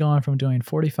 you're going from doing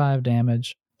 45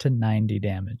 damage to 90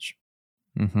 damage.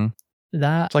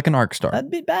 It's like an arc star.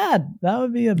 That'd be bad. That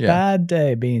would be a bad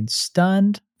day. Being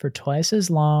stunned for twice as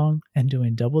long and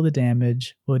doing double the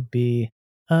damage would be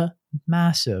a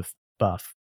massive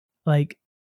buff. Like,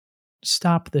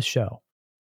 stop the show.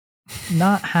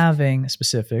 Not having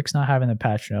specifics, not having the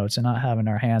patch notes, and not having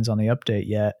our hands on the update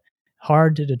yet,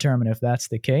 hard to determine if that's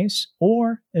the case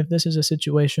or if this is a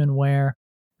situation where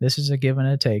this is a give and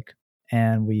a take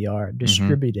and we are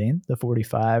distributing the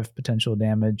 45 potential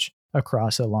damage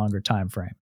across a longer time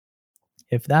frame.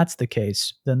 If that's the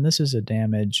case, then this is a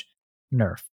damage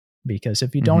nerf, because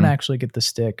if you don't actually get the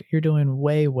stick, you're doing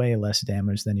way less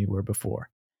damage than you were before.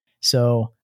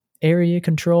 So area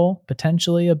control,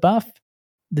 potentially a buff.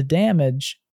 The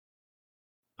damage,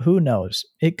 who knows?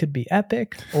 It could be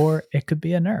epic or it could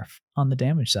be a nerf on the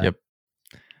damage side. Yep.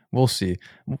 We'll see.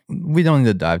 We don't need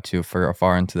to dive too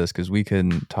far into this because we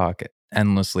can talk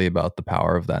endlessly about the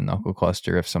power of that knuckle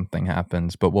cluster if something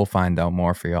happens, but we'll find out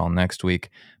more for y'all next week.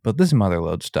 But this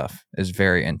motherload stuff is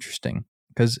very interesting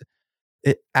because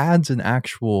it adds an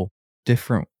actual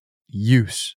different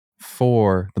use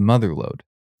for the motherload.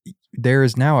 There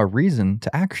is now a reason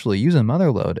to actually use a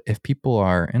motherload if people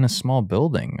are in a small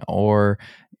building or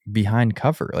behind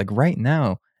cover. Like right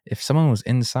now, if someone was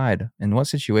inside, in what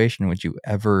situation would you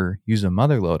ever use a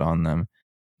motherload on them?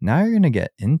 Now you're going to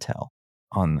get intel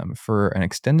on them for an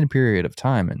extended period of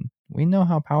time. And we know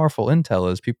how powerful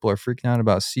intel is. People are freaking out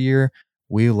about Seer.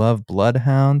 We love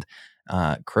Bloodhound.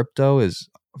 Crypto is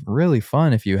really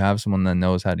fun if you have someone that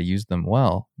knows how to use them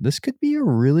well. This could be a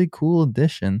really cool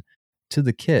addition to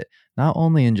the kit, not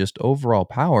only in just overall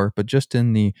power, but just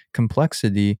in the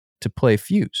complexity to play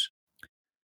Fuse.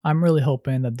 I'm really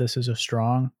hoping that this is a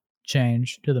strong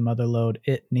change to the mother load.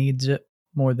 It needs it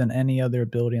more than any other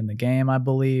ability in the game, I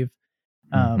believe.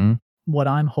 Mm-hmm. What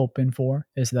I'm hoping for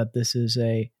is that this is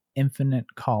a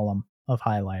infinite column of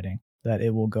highlighting, that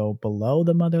it will go below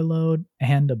the mother load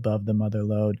and above the mother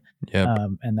load, Yep.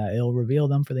 and that it'll reveal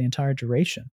them for the entire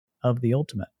duration of the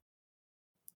ultimate.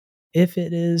 If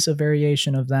it is a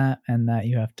variation of that, and that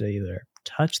you have to either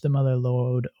touch the mother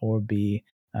load or be,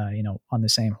 on the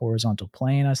same horizontal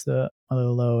plane as the mother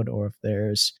load, or if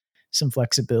there's some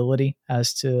flexibility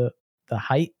as to the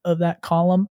height of that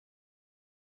column,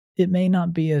 it may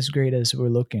not be as great as we're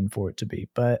looking for it to be.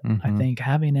 But I Mm-hmm. think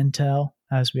having intel,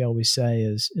 as we always say,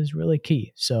 is really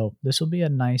key. So this will be a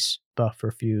nice buff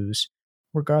for Fuse,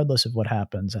 regardless of what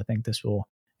happens. I think this will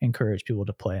encourage people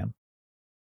to play him.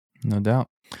 No doubt.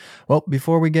 Well,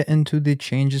 before we get into the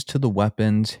changes to the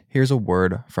weapons, here's a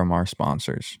word from our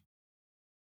sponsors.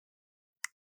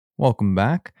 Welcome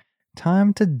back.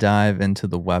 Time to dive into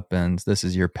the weapons. This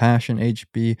is your Passion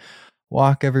HB.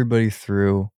 Walk everybody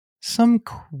through some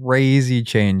crazy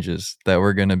changes that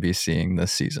we're going to be seeing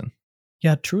this season.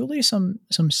 Yeah, truly some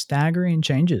staggering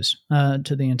changes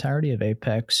to the entirety of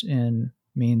Apex in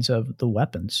means of the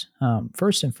weapons.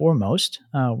 First and foremost,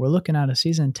 we're looking at a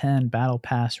Season 10 Battle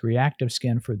Pass reactive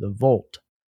skin for the Volt.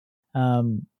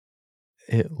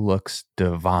 It looks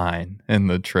divine in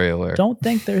the trailer. Don't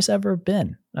think there's ever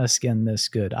been a skin this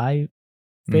good. I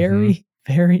very,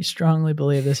 very strongly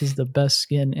believe this is the best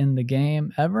skin in the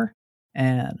game ever.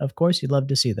 And of course, you'd love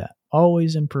to see that.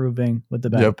 Always improving with the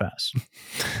Battle Pass.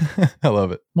 I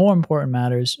love it. More important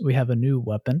matters, we have a new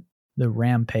weapon, the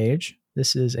Rampage.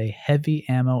 This is a heavy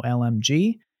ammo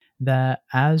LMG that,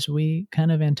 as we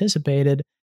kind of anticipated,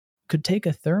 could take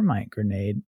a thermite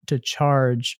grenade to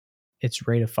charge its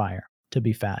rate of fire to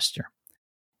be faster.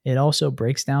 It also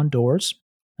breaks down doors.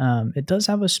 It does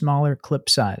have a smaller clip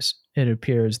size, it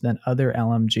appears, than other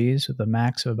LMGs, with a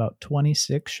max of about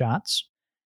 26 shots.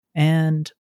 And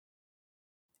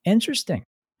interesting.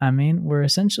 I mean, we're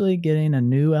essentially getting a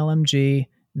new LMG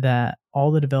that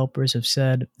all the developers have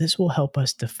said this will help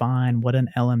us define what an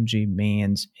LMG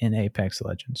means in Apex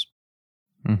Legends.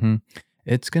 Mm-hmm.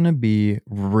 It's going to be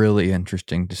really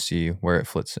interesting to see where it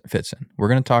fits in. We're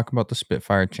going to talk about the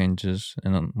Spitfire changes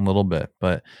in a little bit,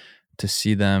 but to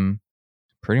see them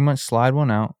pretty much slide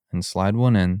one out and slide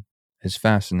one in is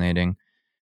fascinating.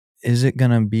 Is it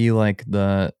going to be like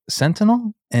the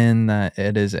Sentinel in that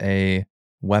it is a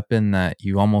weapon that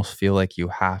you almost feel like you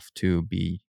have to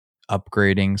be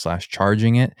upgrading /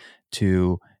 charging it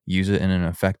to use it in an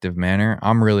effective manner?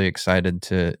 I'm really excited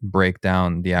to break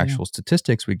down the actual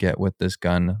statistics we get with this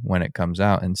gun when it comes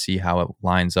out and see how it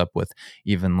lines up with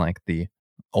even like the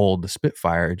old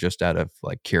Spitfire, just out of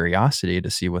like curiosity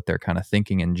to see what they're kind of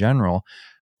thinking in general.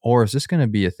 Or is this going to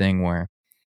be a thing where,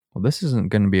 well, this isn't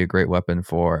going to be a great weapon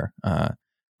for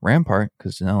Rampart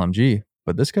because it's an LMG,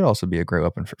 but this could also be a great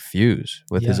weapon for Fuse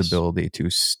with his ability to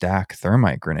stack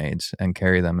thermite grenades and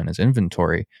carry them in his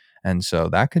inventory. And so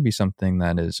that could be something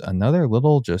that is another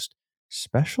little just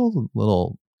special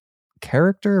little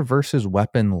character versus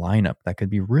weapon lineup that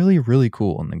could be really, really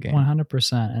cool in the game.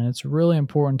 100%. And it's really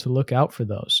important to look out for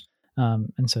those.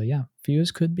 And so, yeah,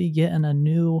 Fuse could be getting a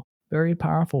new, very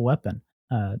powerful weapon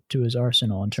to his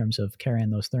arsenal in terms of carrying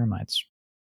those thermites.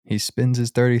 He spins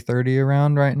his 30-30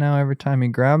 around right now every time he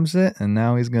grabs it, and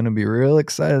now he's going to be real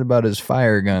excited about his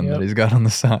fire gun that he's got on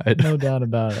the side. No doubt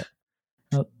about it.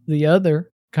 Now, the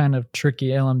other kind of tricky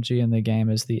LMG in the game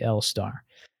is the L-Star.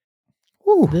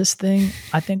 Ooh. This thing,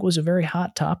 I think, was a very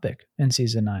hot topic in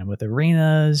Season 9 with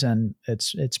arenas and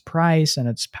its price and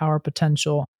its power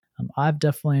potential. I've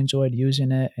definitely enjoyed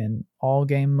using it in all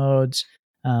game modes,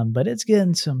 but it's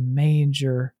getting some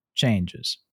major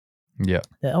changes. Yeah.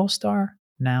 The L-Star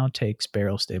now takes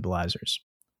barrel stabilizers.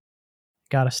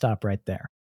 Gotta stop right there.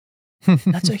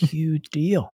 That's a huge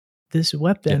deal. This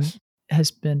weapon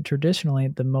has been traditionally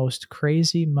the most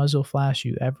crazy muzzle flash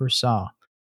you ever saw.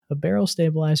 A barrel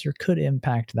stabilizer could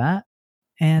impact that,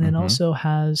 and it also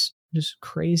has just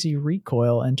crazy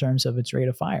recoil in terms of its rate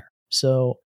of fire.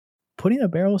 So putting a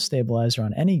barrel stabilizer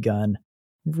on any gun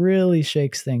really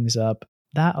shakes things up.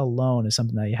 That alone is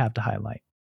something that you have to highlight.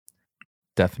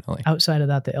 Definitely. Outside of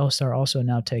that, the L-Star also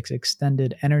now takes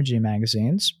extended energy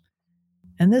magazines.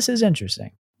 And this is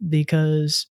interesting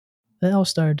because the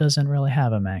L-Star doesn't really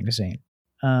have a magazine.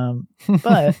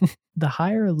 But the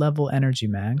higher level energy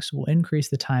mags will increase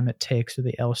the time it takes for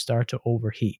the L-Star to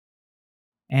overheat,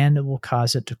 and it will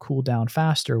cause it to cool down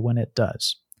faster when it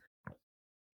does.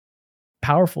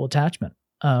 Powerful attachment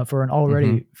for an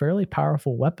already fairly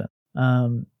powerful weapon.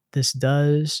 This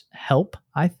does help,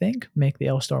 I think, make the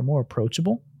L-Star more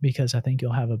approachable, because I think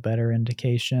you'll have a better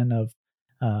indication of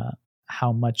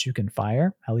how much you can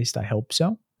fire. At least I hope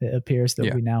so. It appears that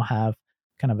Yeah. we now have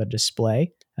kind of a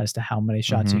display as to how many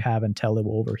shots Mhm. you have until it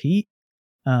will overheat.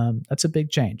 That's a big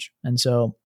change. And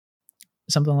so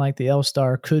something like the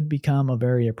L-Star could become a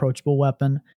very approachable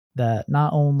weapon that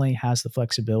not only has the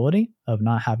flexibility of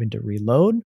not having to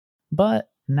reload, but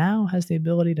now has the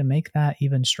ability to make that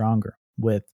even stronger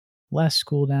with less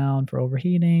cooldown for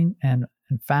overheating and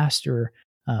faster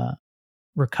uh,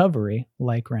 recovery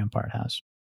like Rampart has.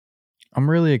 I'm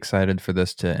really excited for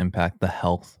this to impact the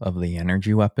health of the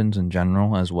energy weapons in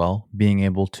general as well. Being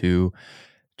able to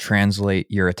translate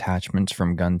your attachments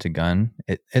from gun to gun.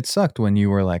 It sucked when you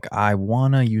were like, I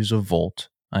want to use a Volt.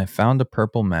 I found a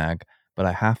purple mag, but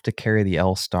I have to carry the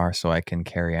L Star so I can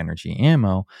carry energy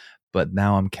ammo. But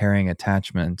now I'm carrying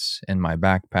attachments in my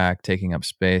backpack, taking up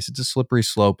space. It's a slippery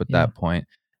slope at Yeah. that point.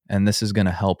 And this is going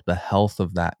to help the health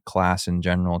of that class in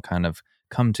general kind of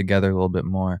come together a little bit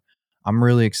more. I'm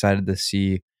really excited to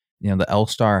see, the L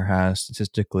Star has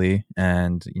statistically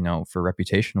and, for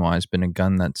reputation wise, been a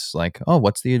gun that's like, oh,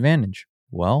 what's the advantage?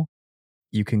 Well,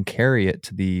 you can carry it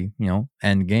to the,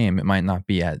 end game. It might not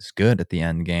be as good at the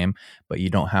end game, but you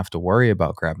don't have to worry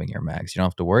about grabbing your mags. You don't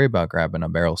have to worry about grabbing a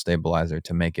barrel stabilizer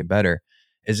to make it better.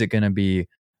 Is it going to be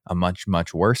a much,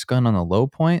 much worse gun on the low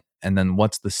point? And then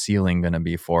what's the ceiling going to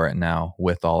be for it now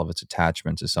with all of its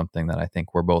attachments is something that I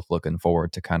think we're both looking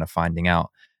forward to kind of finding out.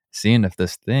 Seeing if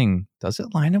this thing, does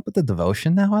it line up with the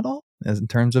devotion now at all as in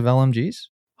terms of LMGs?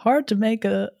 Hard to make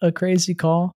a crazy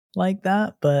call like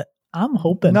that, but I'm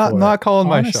hoping Not for it. not calling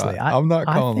my Honestly, shot. I'm not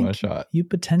I calling my think shot. you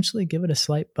potentially give it a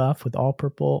slight buff with all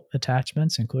purple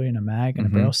attachments, including a mag and a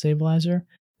Mhm. barrel stabilizer.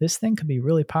 This thing could be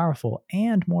really powerful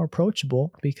and more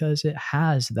approachable because it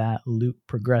has that loot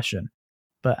progression.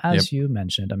 But Yep. as you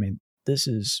mentioned, I mean, this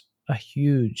is a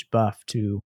huge buff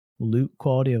to loot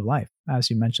quality of life. As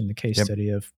you mentioned, the case Yep. study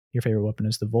of your favorite weapon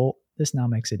is the Volt. This now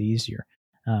makes it easier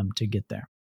to get there.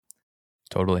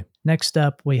 Totally. Next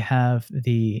up, we have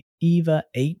the EVA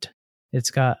 8.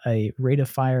 It's got a rate of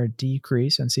fire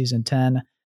decrease in Season 10.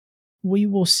 We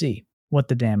will see what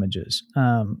the damage is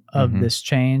of Mhm. this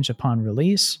change upon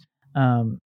release.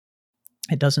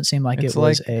 It doesn't seem like It's it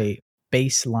was like a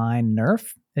baseline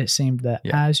nerf. It seemed that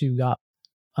yeah. as you got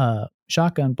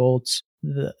shotgun bolts,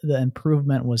 the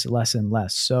improvement was less and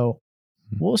less. So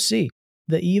Mhm. we'll see.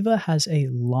 The EVA has a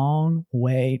long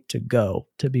way to go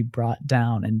to be brought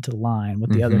down into line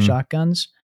with the other Mhm. shotguns.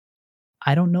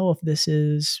 I don't know if this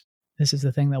is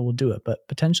the thing that will do it, but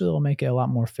potentially it will make it a lot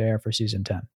more fair for Season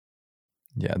 10.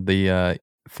 Yeah,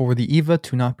 for the EVA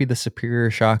to not be the superior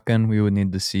shotgun, we would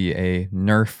need to see a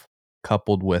nerf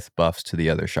coupled with buffs to the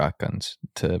other shotguns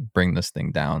to bring this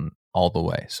thing down all the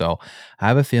way. So I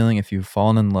have a feeling if you've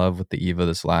fallen in love with the EVA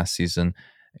this last season,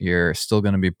 you're still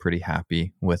going to be pretty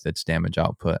happy with its damage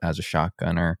output as a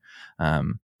shotgunner.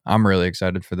 I'm really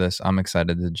excited for this. I'm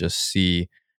excited to just see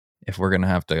if we're going to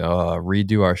have to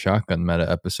redo our shotgun meta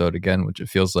episode again, which it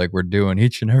feels like we're doing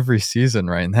each and every season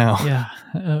right now.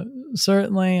 Yeah,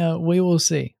 certainly we will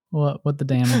see what the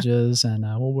damage is, and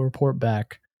we'll report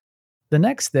back. The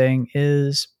next thing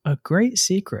is a great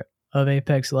secret of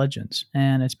Apex Legends,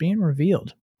 and it's being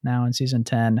revealed now in Season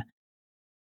 10,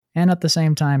 and at the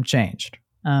same time changed.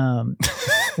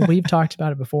 We've talked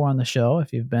about it before on the show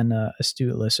if you've been an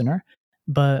astute listener,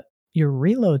 but your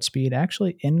reload speed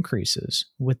actually increases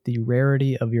with the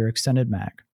rarity of your extended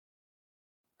mag.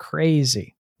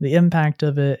 Crazy. The impact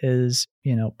of it is,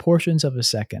 portions of a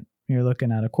second. You're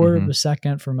looking at a quarter of Mhm. a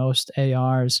second for most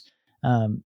ARs,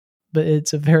 but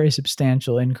it's a very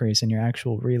substantial increase in your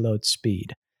actual reload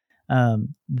speed.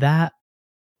 That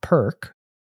perk,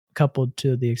 coupled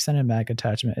to the extended mag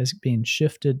attachment, is being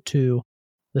shifted to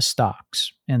the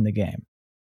stocks in the game.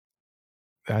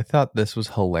 I thought this was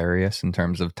hilarious in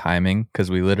terms of timing because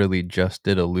we literally just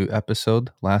did a loot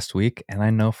episode last week. And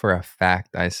I know for a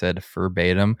fact I said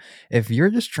verbatim, if you're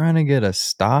just trying to get a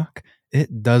stock,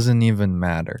 it doesn't even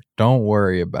matter. Don't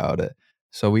worry about it.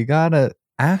 So we got a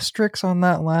asterisk on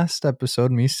that last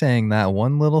episode, me saying that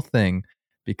one little thing,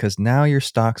 because now your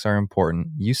stocks are important.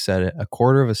 You said it, a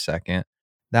quarter of a second.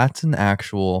 That's an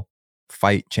actual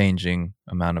fight changing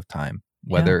amount of time.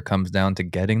 Yeah. Whether it comes down to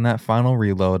getting that final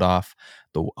reload off,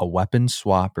 a weapon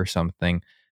swap or something,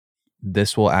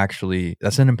 that's an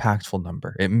impactful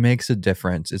number. It makes a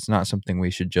difference. It's not something we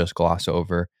should just gloss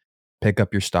over. Pick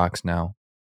up your stocks now.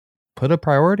 Put a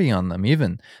priority on them.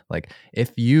 Even like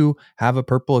if you have a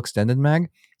purple extended mag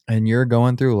and you're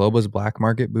going through Loba's black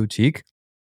market boutique,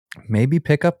 maybe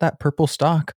pick up that purple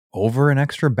stock over an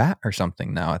extra bat or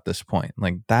something now at this point.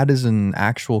 Like that is an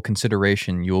actual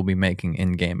consideration you will be making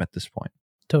in game at this point.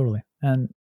 Totally. And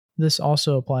this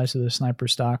also applies to the sniper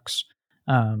stocks.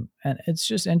 And it's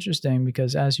just interesting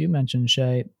because, as you mentioned,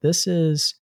 Shay, this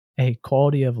is a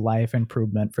quality of life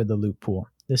improvement for the loot pool.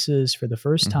 This is for the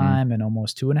first Mm-hmm. time in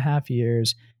almost 2.5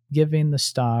 years, giving the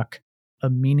stock a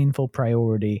meaningful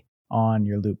priority on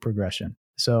your loot progression.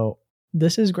 So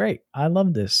this is great. I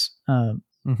love this. The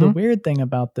Mm-hmm. weird thing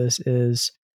about this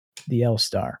is the L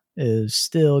star is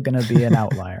still going to be an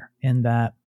outlier in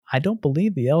that I don't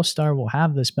believe the L star will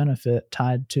have this benefit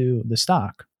tied to the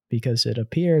stock because it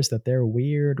appears that their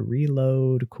weird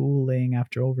reload cooling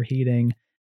after overheating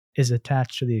is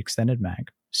attached to the extended mag.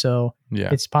 So Yeah.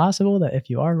 it's possible that if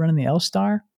you are running the L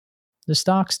star, the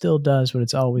stock still does what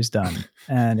it's always done,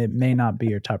 and it may not be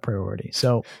your top priority.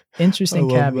 So I interesting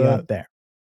love caveat that. there.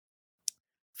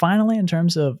 Finally, in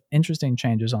terms of interesting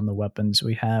changes on the weapons,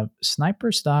 we have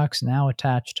sniper stocks now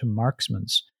attached to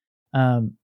marksmans.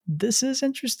 This is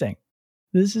interesting.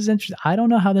 This is interesting. I don't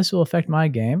know how this will affect my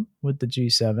game with the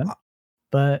G7,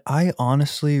 but I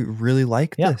honestly really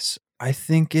like yeah, this. I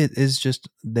think it is just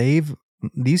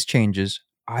these changes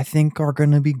I think are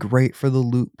going to be great for the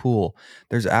loot pool.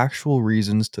 There's actual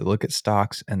reasons to look at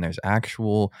stocks and there's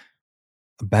actual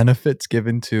benefits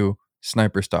given to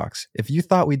sniper stocks. If you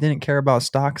thought we didn't care about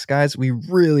stocks, guys, we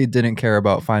really didn't care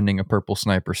about finding a purple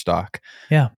sniper stock.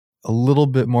 yeah, A little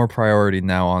bit more priority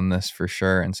now on this for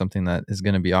sure, and something that is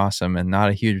going to be awesome and not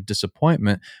a huge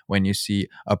disappointment when you see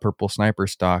a purple sniper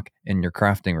stock in your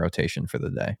crafting rotation for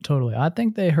the day. totally. I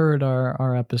think they heard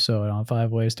our episode on 5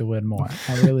 ways to win more.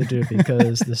 I really do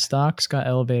because the stocks got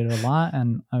elevated a lot,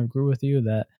 and I agree with you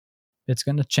that it's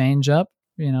going to change up,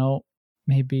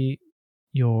 maybe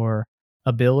your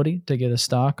ability to get a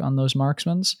stock on those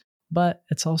marksmans, but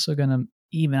it's also going to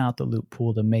even out the loot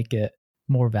pool to make it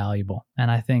more valuable.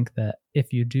 And I think that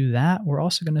if you do that, we're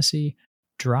also going to see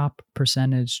drop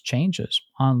percentage changes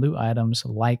on loot items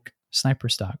like sniper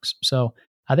stocks. So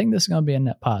I think this is going to be a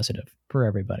net positive for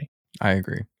everybody. I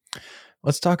agree.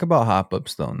 Let's talk about hop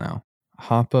ups though now.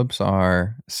 Hop ups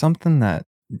are something that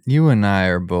you and I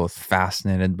are both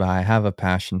fascinated by, have a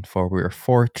passion for. We were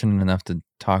fortunate enough to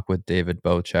talk with David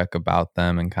Bocek about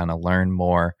them and kind of learn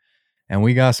more. And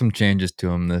we got some changes to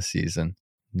them this season.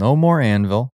 No more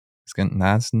anvil.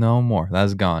 That's no more.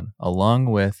 That's gone.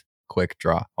 Along with quick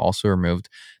draw, also removed.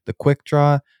 The quick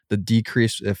draw, the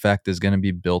decreased effect is going to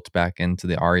be built back into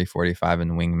the RE45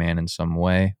 and Wingman in some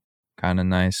way. Kind of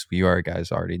nice. You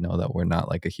guys already know that we're not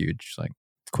like a huge like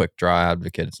quick draw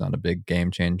advocate. It's not a big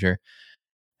game changer.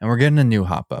 And we're getting a new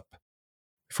hop up.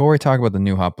 Before we talk about the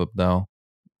new hop up though,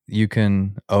 you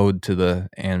can ode to the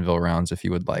anvil rounds if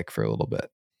you would like for a little bit.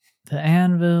 The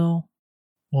anvil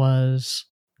was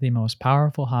the most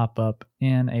powerful hop up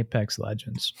in Apex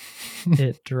Legends.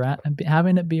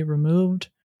 Having it be removed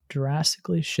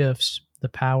drastically shifts the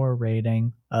power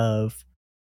rating of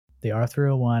the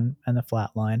R301 and the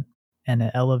flatline, and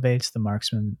it elevates the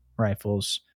marksman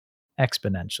rifles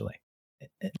exponentially.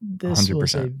 This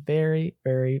was a 100%. very,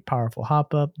 very powerful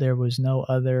hop up. There was no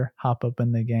other hop up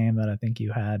in the game that I think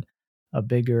you had a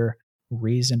bigger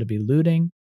reason to be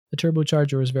looting. The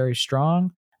turbocharger was very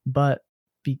strong, but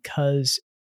because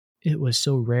it was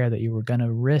so rare that you were going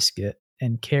to risk it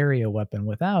and carry a weapon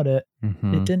without it,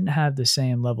 it didn't have the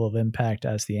same level of impact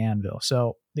as the anvil.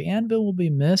 So the anvil will be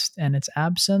missed and its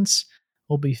absence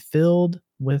will be filled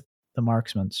with the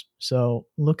marksmans. So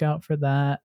look out for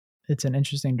that. It's an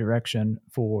interesting direction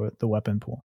for the weapon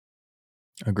pool.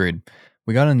 Agreed.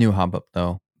 We got a new hop up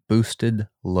though. Boosted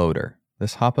loader.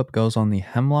 This hop up goes on the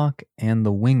Hemlock and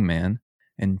the Wingman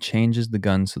and changes the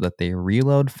gun so that they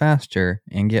reload faster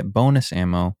and get bonus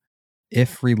ammo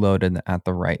if reloaded at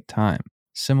the right time.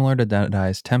 Similar to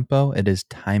Deadeye's tempo, it is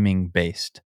timing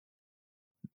based.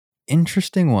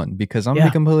 Interesting one because I'm gonna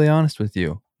be completely honest with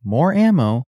you. More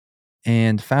ammo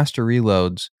and faster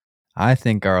reloads, I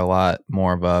think, are a lot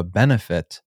more of a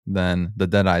benefit than the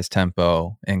Deadeye's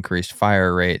tempo, increased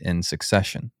fire rate in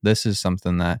succession. This is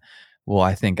something that will,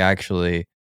 I think, actually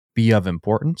be of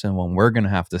importance and when we're going to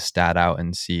have to stat out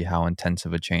and see how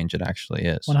intensive a change it actually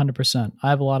is. 100%. I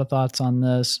have a lot of thoughts on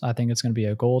this. I think it's going to be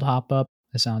a gold hop up.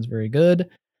 It sounds very good.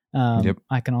 Yep.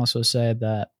 I can also say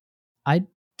that I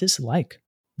dislike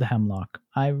the Hemlock.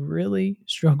 I really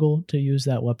struggle to use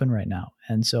that weapon right now.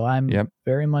 And so I'm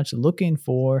very much looking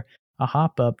for a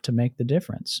hop up to make the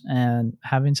difference. And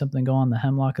having something go on the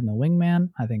Hemlock and the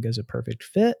Wingman, I think is a perfect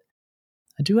fit.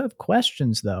 I do have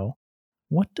questions though.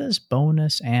 What does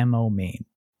bonus ammo mean?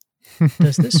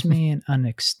 Does this mean an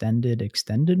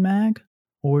extended mag?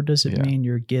 Or does it mean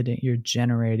you're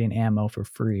generating ammo for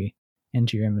free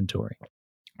into your inventory?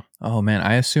 Oh man,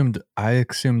 I assumed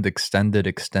extended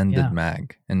Yeah.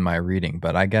 mag in my reading,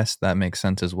 but I guess that makes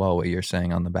sense as well what you're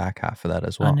saying on the back half of that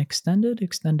as An well.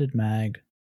 extended mag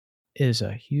is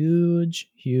a huge,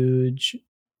 huge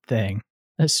thing,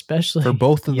 For especially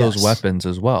both of those yes. weapons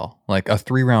as well, like a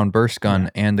 3-round burst Yeah.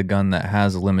 gun and a gun that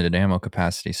has limited ammo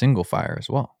capacity single fire as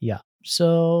well. Yeah.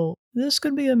 So this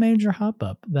could be a major hop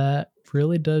up that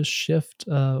really does shift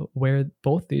where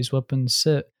both these weapons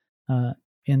sit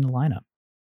in the lineup.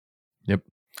 Yep.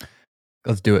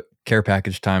 Let's do it. Care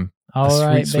package time. A All sweet,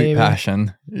 right, sweet baby.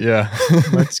 passion. Yeah.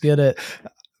 Let's get it.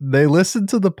 They listened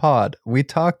to the pod. We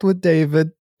talked with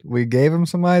David. We gave him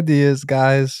some ideas,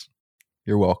 guys.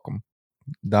 You're welcome.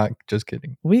 Not just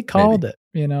kidding. We called it,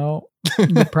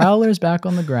 the Prowler's back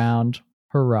on the ground.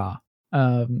 Hurrah.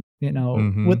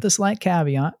 With the slight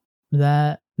caveat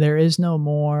that there is no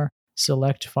more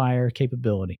select fire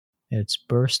capability. It's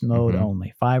burst mode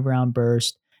only. 5-round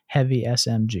burst, heavy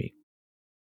SMG.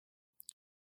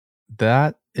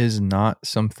 That is not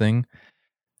something.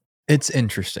 It's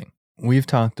interesting. We've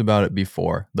talked about it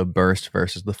before, the burst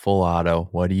versus the full auto.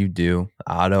 What do you do?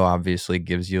 The auto obviously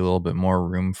gives you a little bit more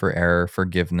room for error,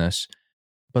 forgiveness,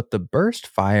 but the burst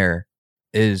fire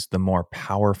is the more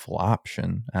powerful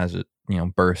option, as it,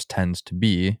 burst tends to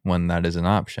be when that is an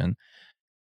option.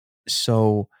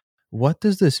 So, what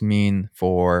does this mean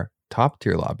for top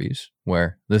tier lobbies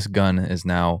where this gun is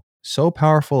now so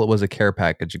powerful it was a care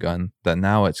package gun that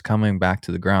now it's coming back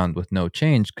to the ground with no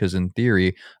change? Because, in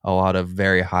theory, a lot of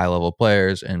very high level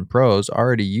players and pros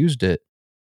already used it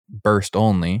burst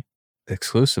only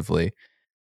exclusively.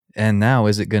 And now,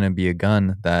 is it going to be a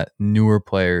gun that newer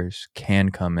players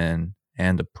can come in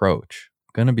and approach?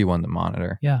 Going to be one to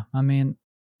monitor. Yeah, I mean,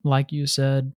 like you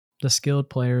said, the skilled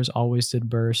players always did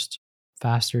burst,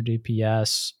 faster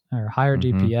DPS or higher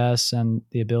Mm-hmm. DPS, and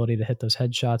the ability to hit those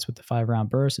headshots with the 5-round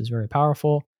burst is very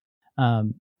powerful.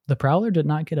 The Prowler did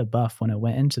not get a buff when it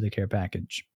went into the care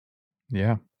package.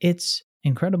 Yeah. Its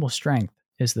incredible strength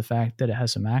is the fact that it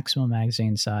has a maximum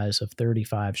magazine size of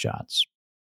 35 shots.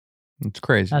 It's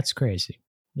crazy. That's crazy.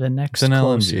 The next an LMG.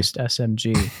 closest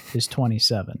SMG is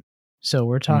 27. So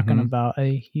we're talking about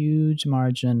a huge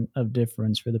margin of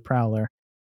difference for the Prowler.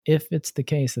 If it's the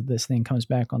case that this thing comes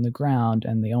back on the ground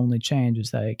and the only change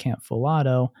is that it can't full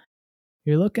auto,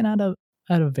 you're looking at a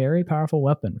very powerful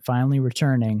weapon finally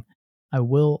returning. I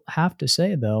will have to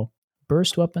say though,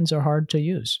 burst weapons are hard to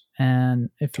use.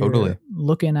 And if Totally. you're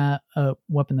looking at a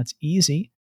weapon that's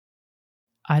easy,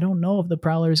 I don't know if the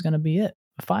Prowler is going to be it.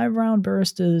 A 5-round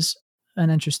burst is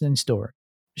an interesting story.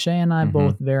 Shay and I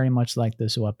both very much like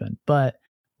this weapon, but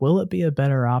will it be a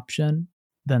better option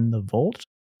than the Volt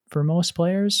for most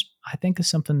players? I think is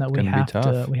something that we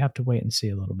have to wait and see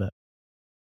a little bit.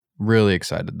 Really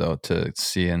excited though to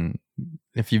see, and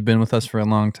if you've been with us for a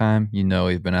long time,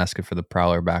 we've been asking for the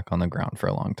Prowler back on the ground for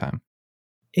a long time.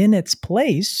 In its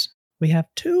place, we have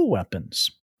 2 weapons.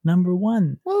 Number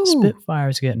 1,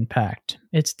 Spitfire's getting packed.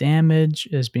 Its damage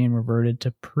is being reverted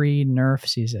to pre-nerf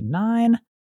Season 9.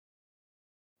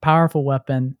 Powerful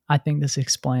weapon. I think this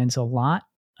explains a lot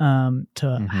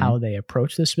to how they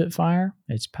approach the Spitfire,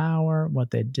 its power,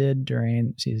 what they did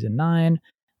during Season 9.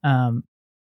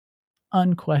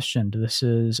 Unquestioned, this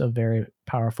is a very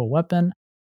powerful weapon.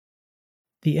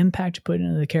 The impact put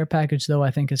into the care package, though,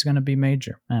 I think is going to be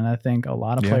major, and I think a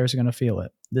lot of players are going to feel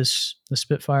it. The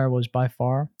Spitfire was by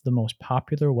far the most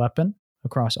popular weapon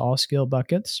across all skill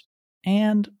buckets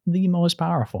and the most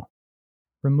powerful.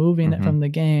 Removing it from the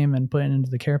game and putting it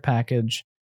into the care package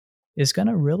is going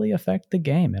to really affect the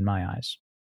game in my eyes.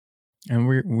 And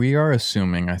we are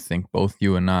assuming, I think, both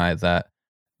you and I, that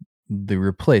the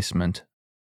replacement,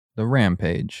 the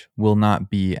Rampage, will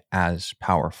not be as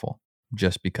powerful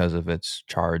just because of its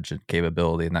charge and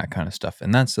capability and that kind of stuff.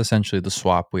 And that's essentially the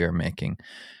swap we are making.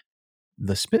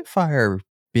 The Spitfire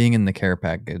being in the care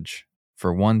package,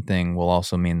 for one thing, will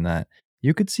also mean that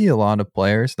you could see a lot of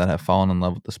players that have fallen in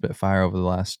love with the Spitfire over the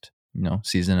last,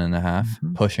 season and a half,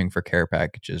 pushing for care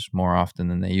packages more often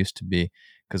than they used to be,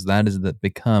 because that is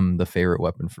become the favorite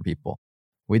weapon for people.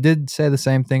 We did say the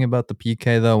same thing about the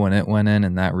PK though when it went in,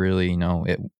 and that really,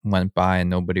 it went by and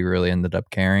nobody really ended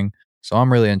up caring. So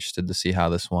I'm really interested to see how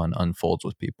this one unfolds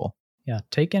with people. Yeah,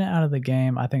 taking it out of the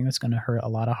game, I think that's going to hurt a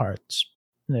lot of hearts.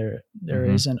 There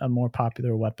isn't a more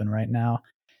popular weapon right now.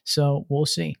 So we'll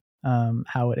see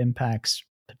how it impacts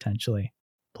potentially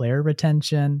player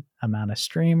retention, amount of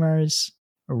streamers,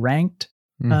 ranked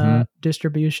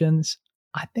distributions.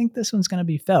 I think this one's going to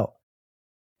be felt.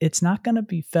 It's not going to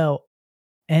be felt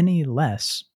any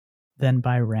less than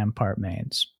by Rampart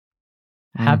mains.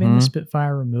 Having the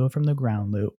Spitfire removed from the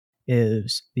ground loop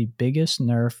is the biggest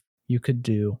nerf you could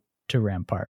do to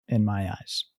Rampart. in my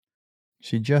eyes.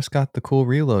 She just got the cool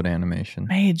reload animation.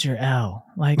 Major L.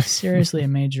 Like, seriously, a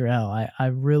major L. I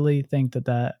really think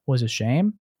that was a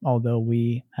shame, although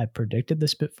we had predicted the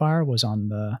Spitfire was on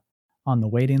the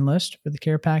waiting list for the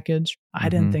care package. I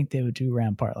didn't think they would do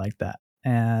Rampart like that.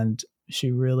 And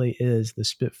she really is the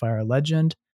Spitfire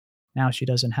legend. Now she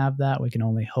doesn't have that. We can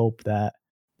only hope that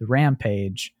the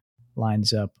Rampage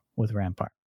lines up with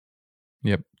Rampart.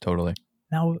 Yep, totally.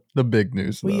 Now, the big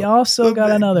news, we though. also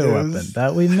got another weapon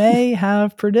that we may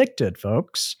have predicted,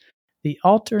 folks. The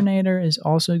Alternator is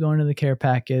also going to the care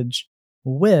package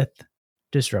with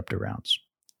Disruptor rounds.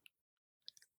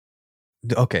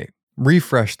 Okay,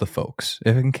 refresh the folks.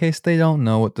 If in case they don't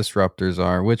know what disruptors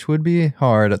are, which would be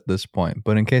hard at this point,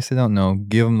 but in case they don't know,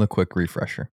 give them the quick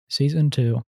refresher. Season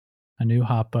 2, a new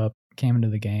hop-up came into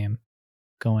the game,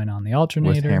 going on the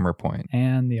Alternator with Hammer Point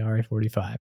and the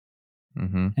RE45.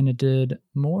 And it did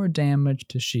more damage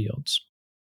to shields.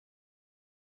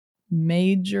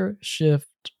 Major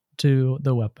shift to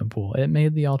the weapon pool. It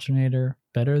made the Alternator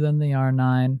better than the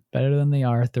R9, better than the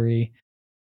R3.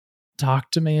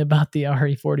 Talk to me about the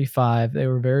RE45. They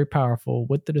were very powerful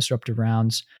with the disruptive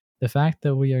rounds. The fact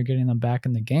that we are getting them back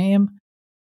in the game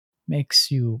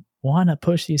makes you want to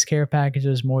push these care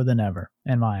packages more than ever,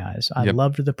 in my eyes. I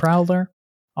loved the Prowler.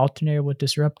 Alternator with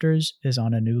disruptors is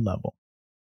on a new level.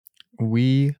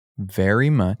 We very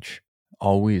much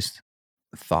always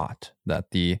thought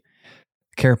that the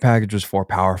care package was for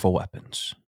powerful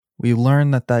weapons. We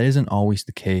learned that that isn't always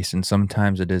the case, and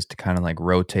sometimes it is to kind of like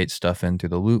rotate stuff into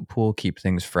the loot pool, keep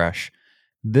things fresh.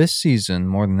 This season,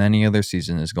 more than any other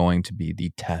season, is going to be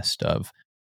the test of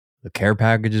the care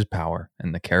package's power,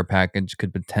 and the care package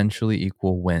could potentially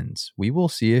equal wins. We will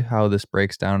see how this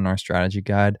breaks down in our strategy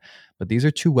guide, but these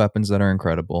are two weapons that are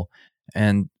incredible.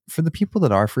 And for the people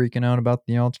that are freaking out about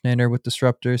the Alternator with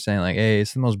Disruptor, saying like, hey,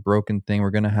 it's the most broken thing, we're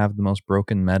going to have the most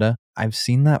broken meta. I've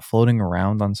seen that floating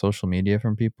around on social media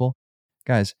from people.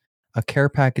 Guys, a care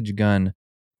package gun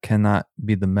cannot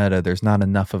be the meta. There's not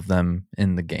enough of them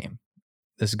in the game.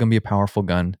 This is going to be a powerful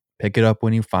gun. Pick it up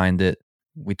when you find it.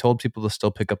 We told people to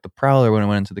still pick up the Prowler when it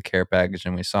went into the care package,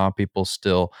 and we saw people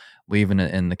still leaving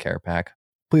it in the care pack.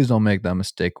 Please don't make that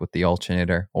mistake with the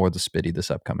Alternator or the Spitty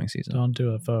this upcoming season. Don't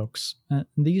do it, folks.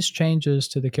 These changes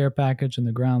to the care package and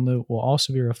the ground loot will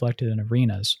also be reflected in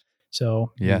arenas.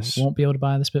 So you won't be able to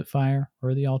buy the Spitfire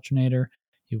or the Alternator.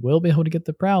 You will be able to get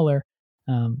the Prowler,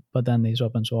 but then these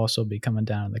weapons will also be coming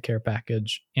down in the care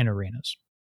package in arenas.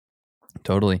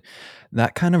 Totally.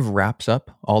 That kind of wraps up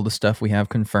all the stuff we have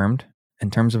confirmed. In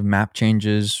terms of map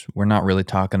changes, we're not really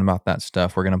talking about that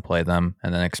stuff. We're going to play them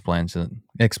and then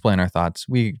explain our thoughts.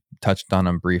 We touched on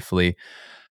them briefly.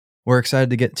 We're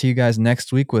excited to get to you guys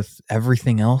next week with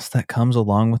everything else that comes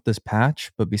along with this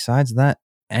patch. But besides that,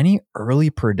 any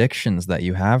early predictions that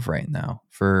you have right now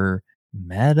for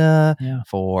meta,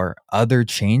 for other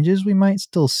changes we might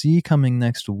still see coming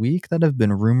next week that have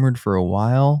been rumored for a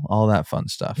while, all that fun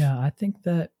stuff? Yeah, I think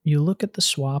that you look at the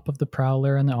swap of the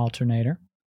Prowler and the Alternator.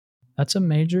 That's a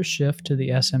major shift to the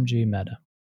SMG meta.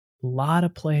 A lot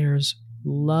of players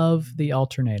love the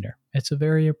Alternator. It's a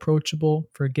very approachable,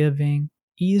 forgiving,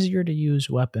 easier to use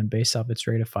weapon based off its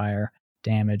rate of fire,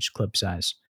 damage, clip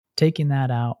size. Taking that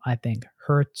out, I think,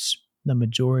 hurts the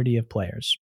majority of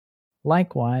players.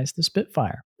 Likewise, the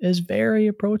Spitfire is very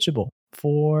approachable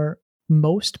for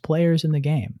most players in the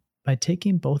game. By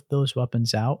taking both those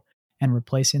weapons out and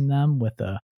replacing them with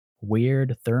a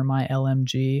weird Thermi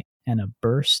LMG and a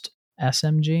burst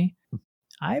SMG,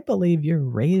 I believe you're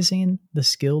raising the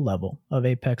skill level of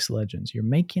Apex Legends. You're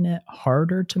making it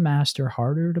harder to master,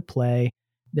 harder to play.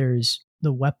 The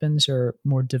weapons are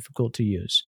more difficult to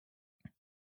use.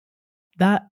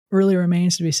 That really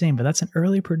remains to be seen, but that's an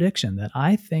early prediction that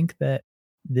I think that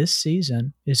this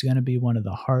season is going to be one of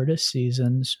the hardest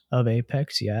seasons of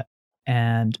Apex yet,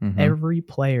 and every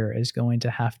player is going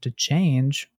to have to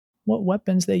change what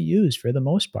weapons they use for the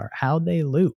most part, how they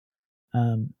loot.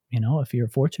 If you're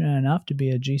fortunate enough to be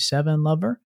a G7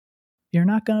 lover, you're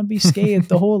not going to be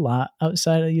scathed a whole lot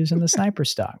outside of using the sniper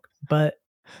stock. But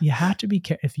you have to be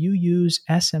careful. If you use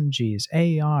SMGs,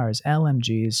 ARs,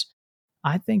 LMGs,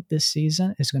 I think this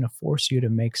season is going to force you to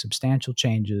make substantial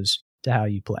changes to how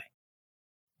you play.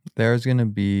 There's going to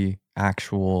be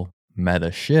actual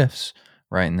meta shifts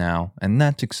right now, and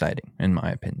that's exciting in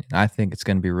my opinion. I think it's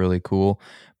going to be really cool.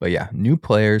 But yeah, new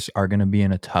players are going to be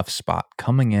in a tough spot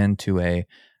coming into a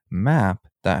map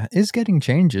that is getting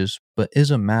changes, but is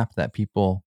a map that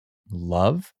people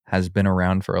love, has been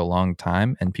around for a long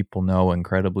time, and people know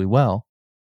incredibly well.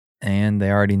 And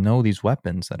they already know these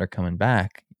weapons that are coming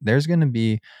back. There's going to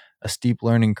be a steep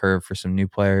learning curve for some new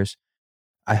players.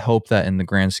 I hope that in the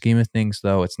grand scheme of things,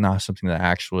 though, it's not something that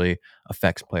actually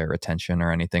affects player retention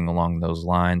or anything along those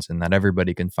lines, and that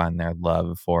everybody can find their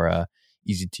love for a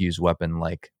easy to use weapon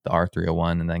like the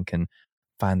R301, and then can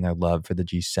find their love for the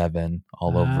G7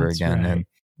 all over That's again and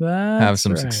right. have That's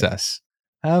some right. success.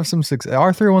 Have some success.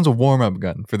 R301's a warm up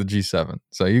gun for the G7,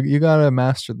 so you gotta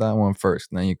master that one first,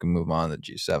 and then you can move on to the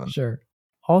G7. Sure.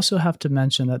 Also have to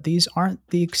mention that these aren't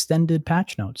the extended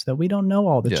patch notes, that we don't know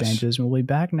all the Yes. changes. We'll be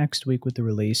back next week with the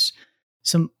release.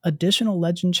 Some additional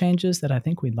legend changes that I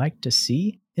think we'd like to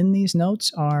see in these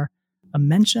notes are a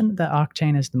mention that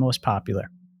Octane is the most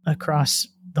popular across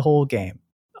the whole game.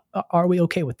 Are we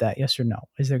okay with that? Yes or no?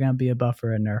 Is there going to be a buff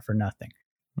or a nerf or nothing?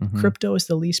 Crypto is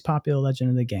the least popular legend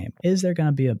in the game. Is there going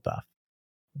to be a buff?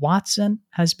 Watson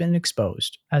has been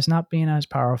exposed as not being as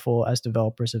powerful as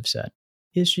developers have said.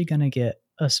 Is she going to get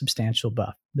a substantial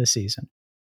buff this season?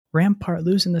 Rampart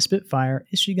losing the Spitfire,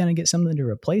 is she going to get something to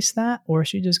replace that, or is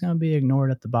she just going to be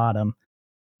ignored at the bottom?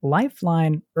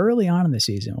 Lifeline, early on in the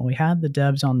season, when we had the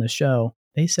devs on the show,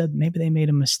 they said maybe they made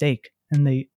a mistake and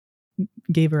they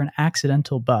gave her an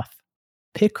accidental buff.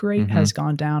 Pick rate has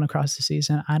gone down across the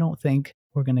season. I don't think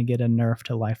we're going to get a nerf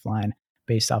to Lifeline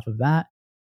based off of that.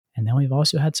 And then we've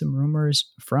also had some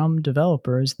rumors from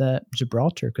developers that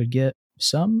Gibraltar could get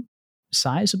some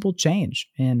sizable change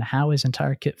in how his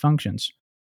entire kit functions.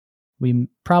 We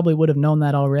probably would have known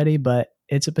that already, but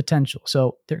it's a potential.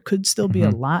 So there could still be a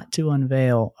lot to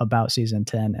unveil about Season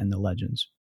 10 and the Legends.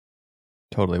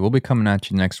 Totally. We'll be coming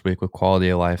at you next week with quality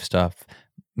of life stuff,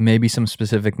 maybe some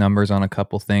specific numbers on a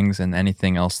couple things and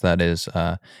anything else that is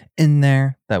in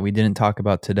there that we didn't talk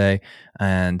about today,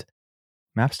 and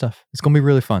map stuff. It's going to be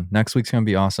really fun. Next week's going to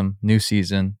be awesome. New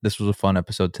season. This was a fun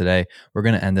episode today. We're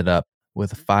going to end it up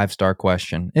with a 5-star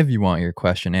question. If you want your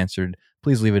question answered,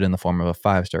 please leave it in the form of a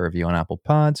 5-star review on Apple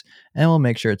Pods, and we'll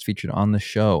make sure it's featured on the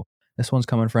show. This one's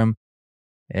coming from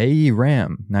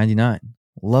AERAM99.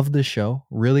 Love the show.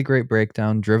 Really great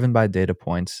breakdown driven by data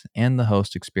points and the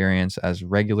host experience as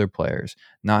regular players,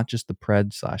 not just the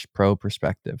pred/pro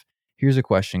perspective. Here's a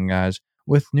question, guys.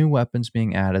 With new weapons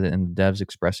being added and the devs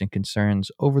expressing concerns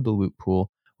over the loot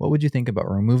pool, what would you think about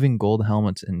removing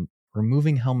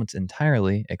helmets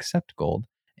entirely except gold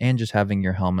and just having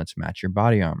your helmets match your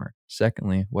body armor?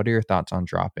 Secondly, what are your thoughts on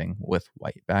dropping with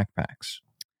white backpacks?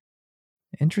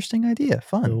 Interesting idea.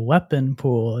 Fun. The weapon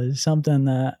pool is something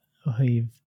that we've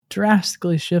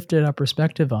drastically shifted our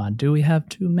perspective on. Do we have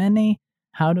too many?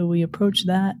 How do we approach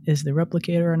that? Is the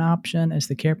replicator an option? Is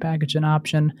the care package an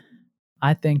option?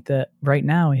 I think that right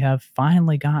now we have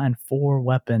finally gotten 4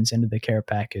 weapons into the care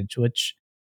package, which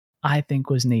I think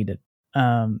was needed.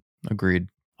 Agreed.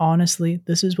 Honestly,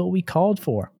 this is what we called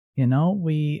for. You know,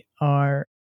 we are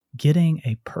getting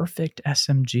a perfect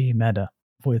SMG meta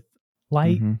with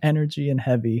light, energy, and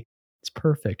heavy. It's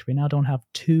perfect. We now don't have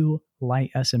 2 light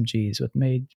SMGs, which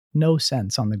made no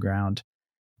sense on the ground.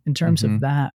 In terms of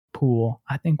that pool,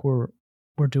 I think we're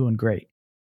doing great.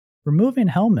 Removing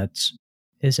helmets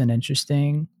is an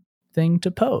interesting thing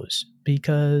to pose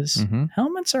because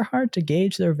helmets are hard to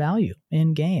gauge their value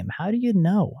in game. How do you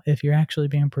know if you're actually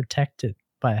being protected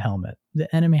by a helmet?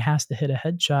 The enemy has to hit a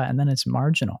headshot and then it's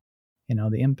marginal, you know,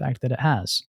 the impact that it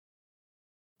has.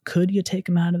 Could you take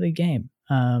them out of the game?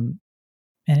 And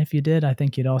if you did, I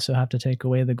think you'd also have to take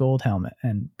away the gold helmet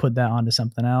and put that onto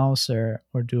something else or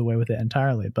do away with it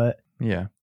entirely. But yeah,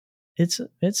 it's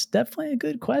definitely a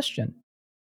good question.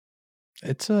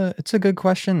 It's a good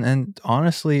question, and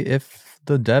honestly, if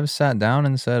the devs sat down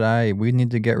and said, we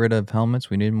need to get rid of helmets,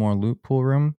 we need more loot pool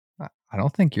room, I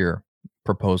don't think your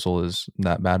proposal is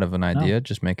that bad of an idea,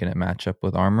 just making it match up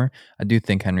with armor. I do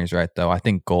think Henry's right, though. I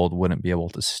think gold wouldn't be able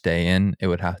to stay in. It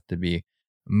would have to be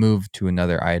moved to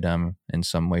another item in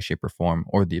some way, shape, or form,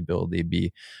 or the ability to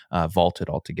be vaulted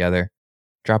altogether.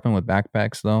 Dropping with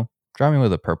backpacks, though. Drop me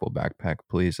with a purple backpack,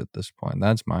 please, at this point.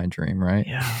 That's my dream, right?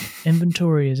 Yeah.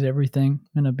 Inventory is everything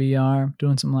in a BR.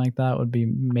 Doing something like that would be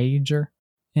major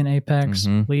in Apex.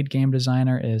 Lead game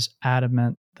designer is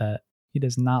adamant that he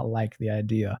does not like the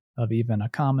idea of even a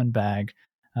common bag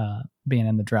being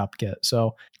in the drop kit.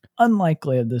 So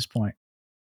unlikely at this point.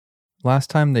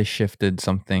 Last time they shifted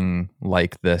something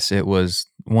like this, it was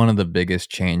one of the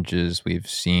biggest changes we've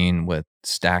seen with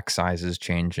stack sizes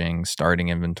changing, starting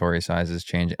inventory sizes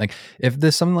changing. Like if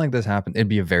something like this happened, it'd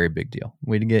be a very big deal.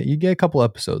 You'd get a couple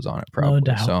episodes on it probably. No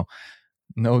doubt. So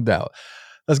no doubt.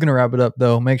 That's going to wrap it up,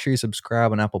 though. Make sure you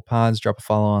subscribe on Apple Pods, drop a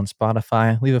follow on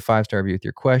Spotify, leave a 5-star review with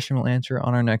your question. We'll answer it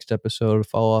on our next episode.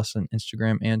 Follow us on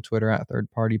Instagram and Twitter at Third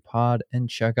Party Pod, and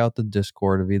check out the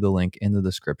Discord via the link in the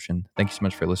description. Thank you so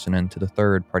much for listening to the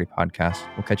Third Party Podcast.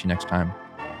 We'll catch you next time.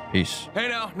 Peace. Hey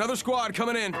now, another squad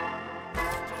coming in.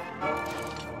 Boom!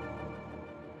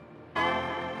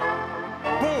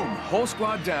 Whole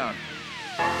squad down.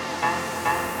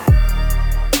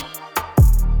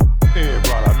 Hey,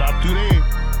 brother, not today.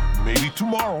 Maybe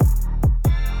tomorrow.